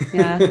it.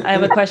 Yeah. I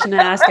have a question to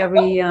ask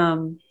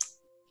everyone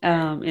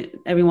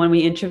we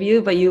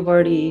interview, but you've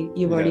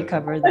already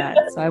covered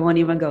that, so I won't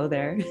even go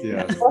there.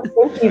 Well,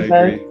 thank you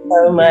both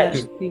so much.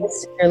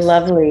 You're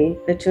lovely.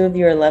 The two of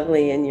you are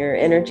lovely, and your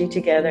energy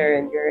together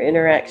and your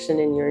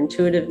interaction and your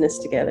intuitiveness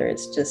together,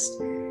 it's just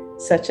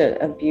such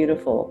a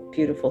beautiful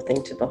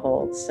thing to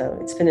behold. So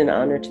it's been an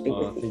honor to be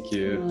with you. Thank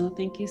you. Oh,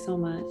 thank you so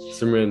much,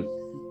 Simran.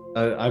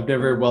 I've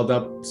never welled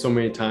up so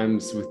many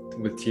times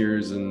with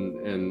tears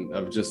and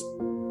of just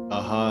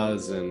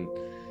ahas and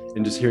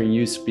just hearing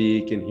you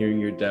speak and hearing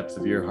your depth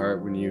of your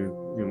heart when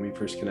we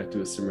first connected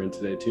with Simran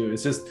today too.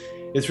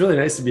 It's really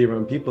nice to be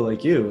around people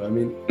like you. I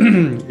mean,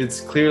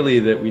 it's clearly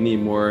that we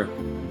need more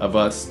of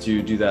us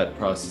to do that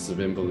process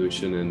of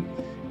involution and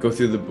go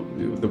through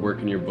the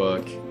work in your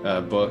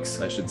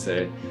books, I should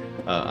say.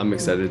 I'm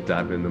excited to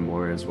dive into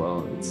more as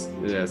well. It's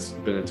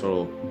been a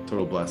total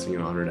blessing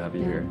and honor to have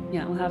you here.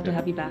 Yeah, we'll have to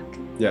have you back.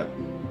 Yeah.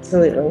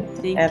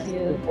 Absolutely. Thank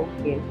you.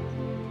 Thank you.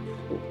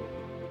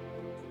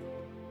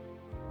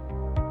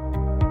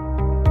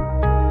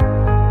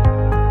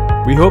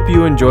 We hope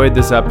you enjoyed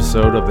this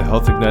episode of the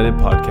Health Ignited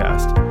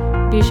podcast.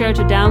 Be sure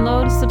to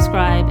download,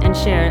 subscribe, and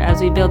share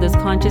as we build this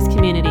conscious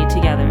community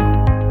together.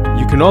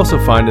 You can also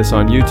find us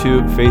on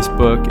YouTube,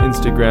 Facebook,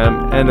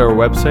 Instagram, and our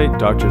website,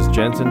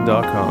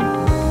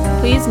 drsjensen.com.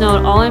 Please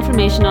note all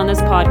information on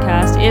this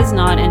podcast is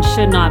not and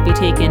should not be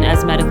taken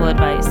as medical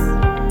advice.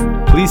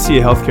 Please see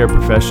a healthcare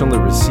professional to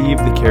receive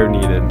the care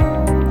needed.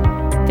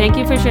 Thank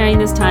you for sharing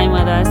this time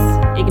with us,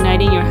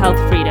 igniting your health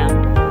freedom.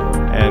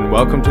 And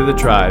welcome to the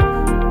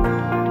tribe.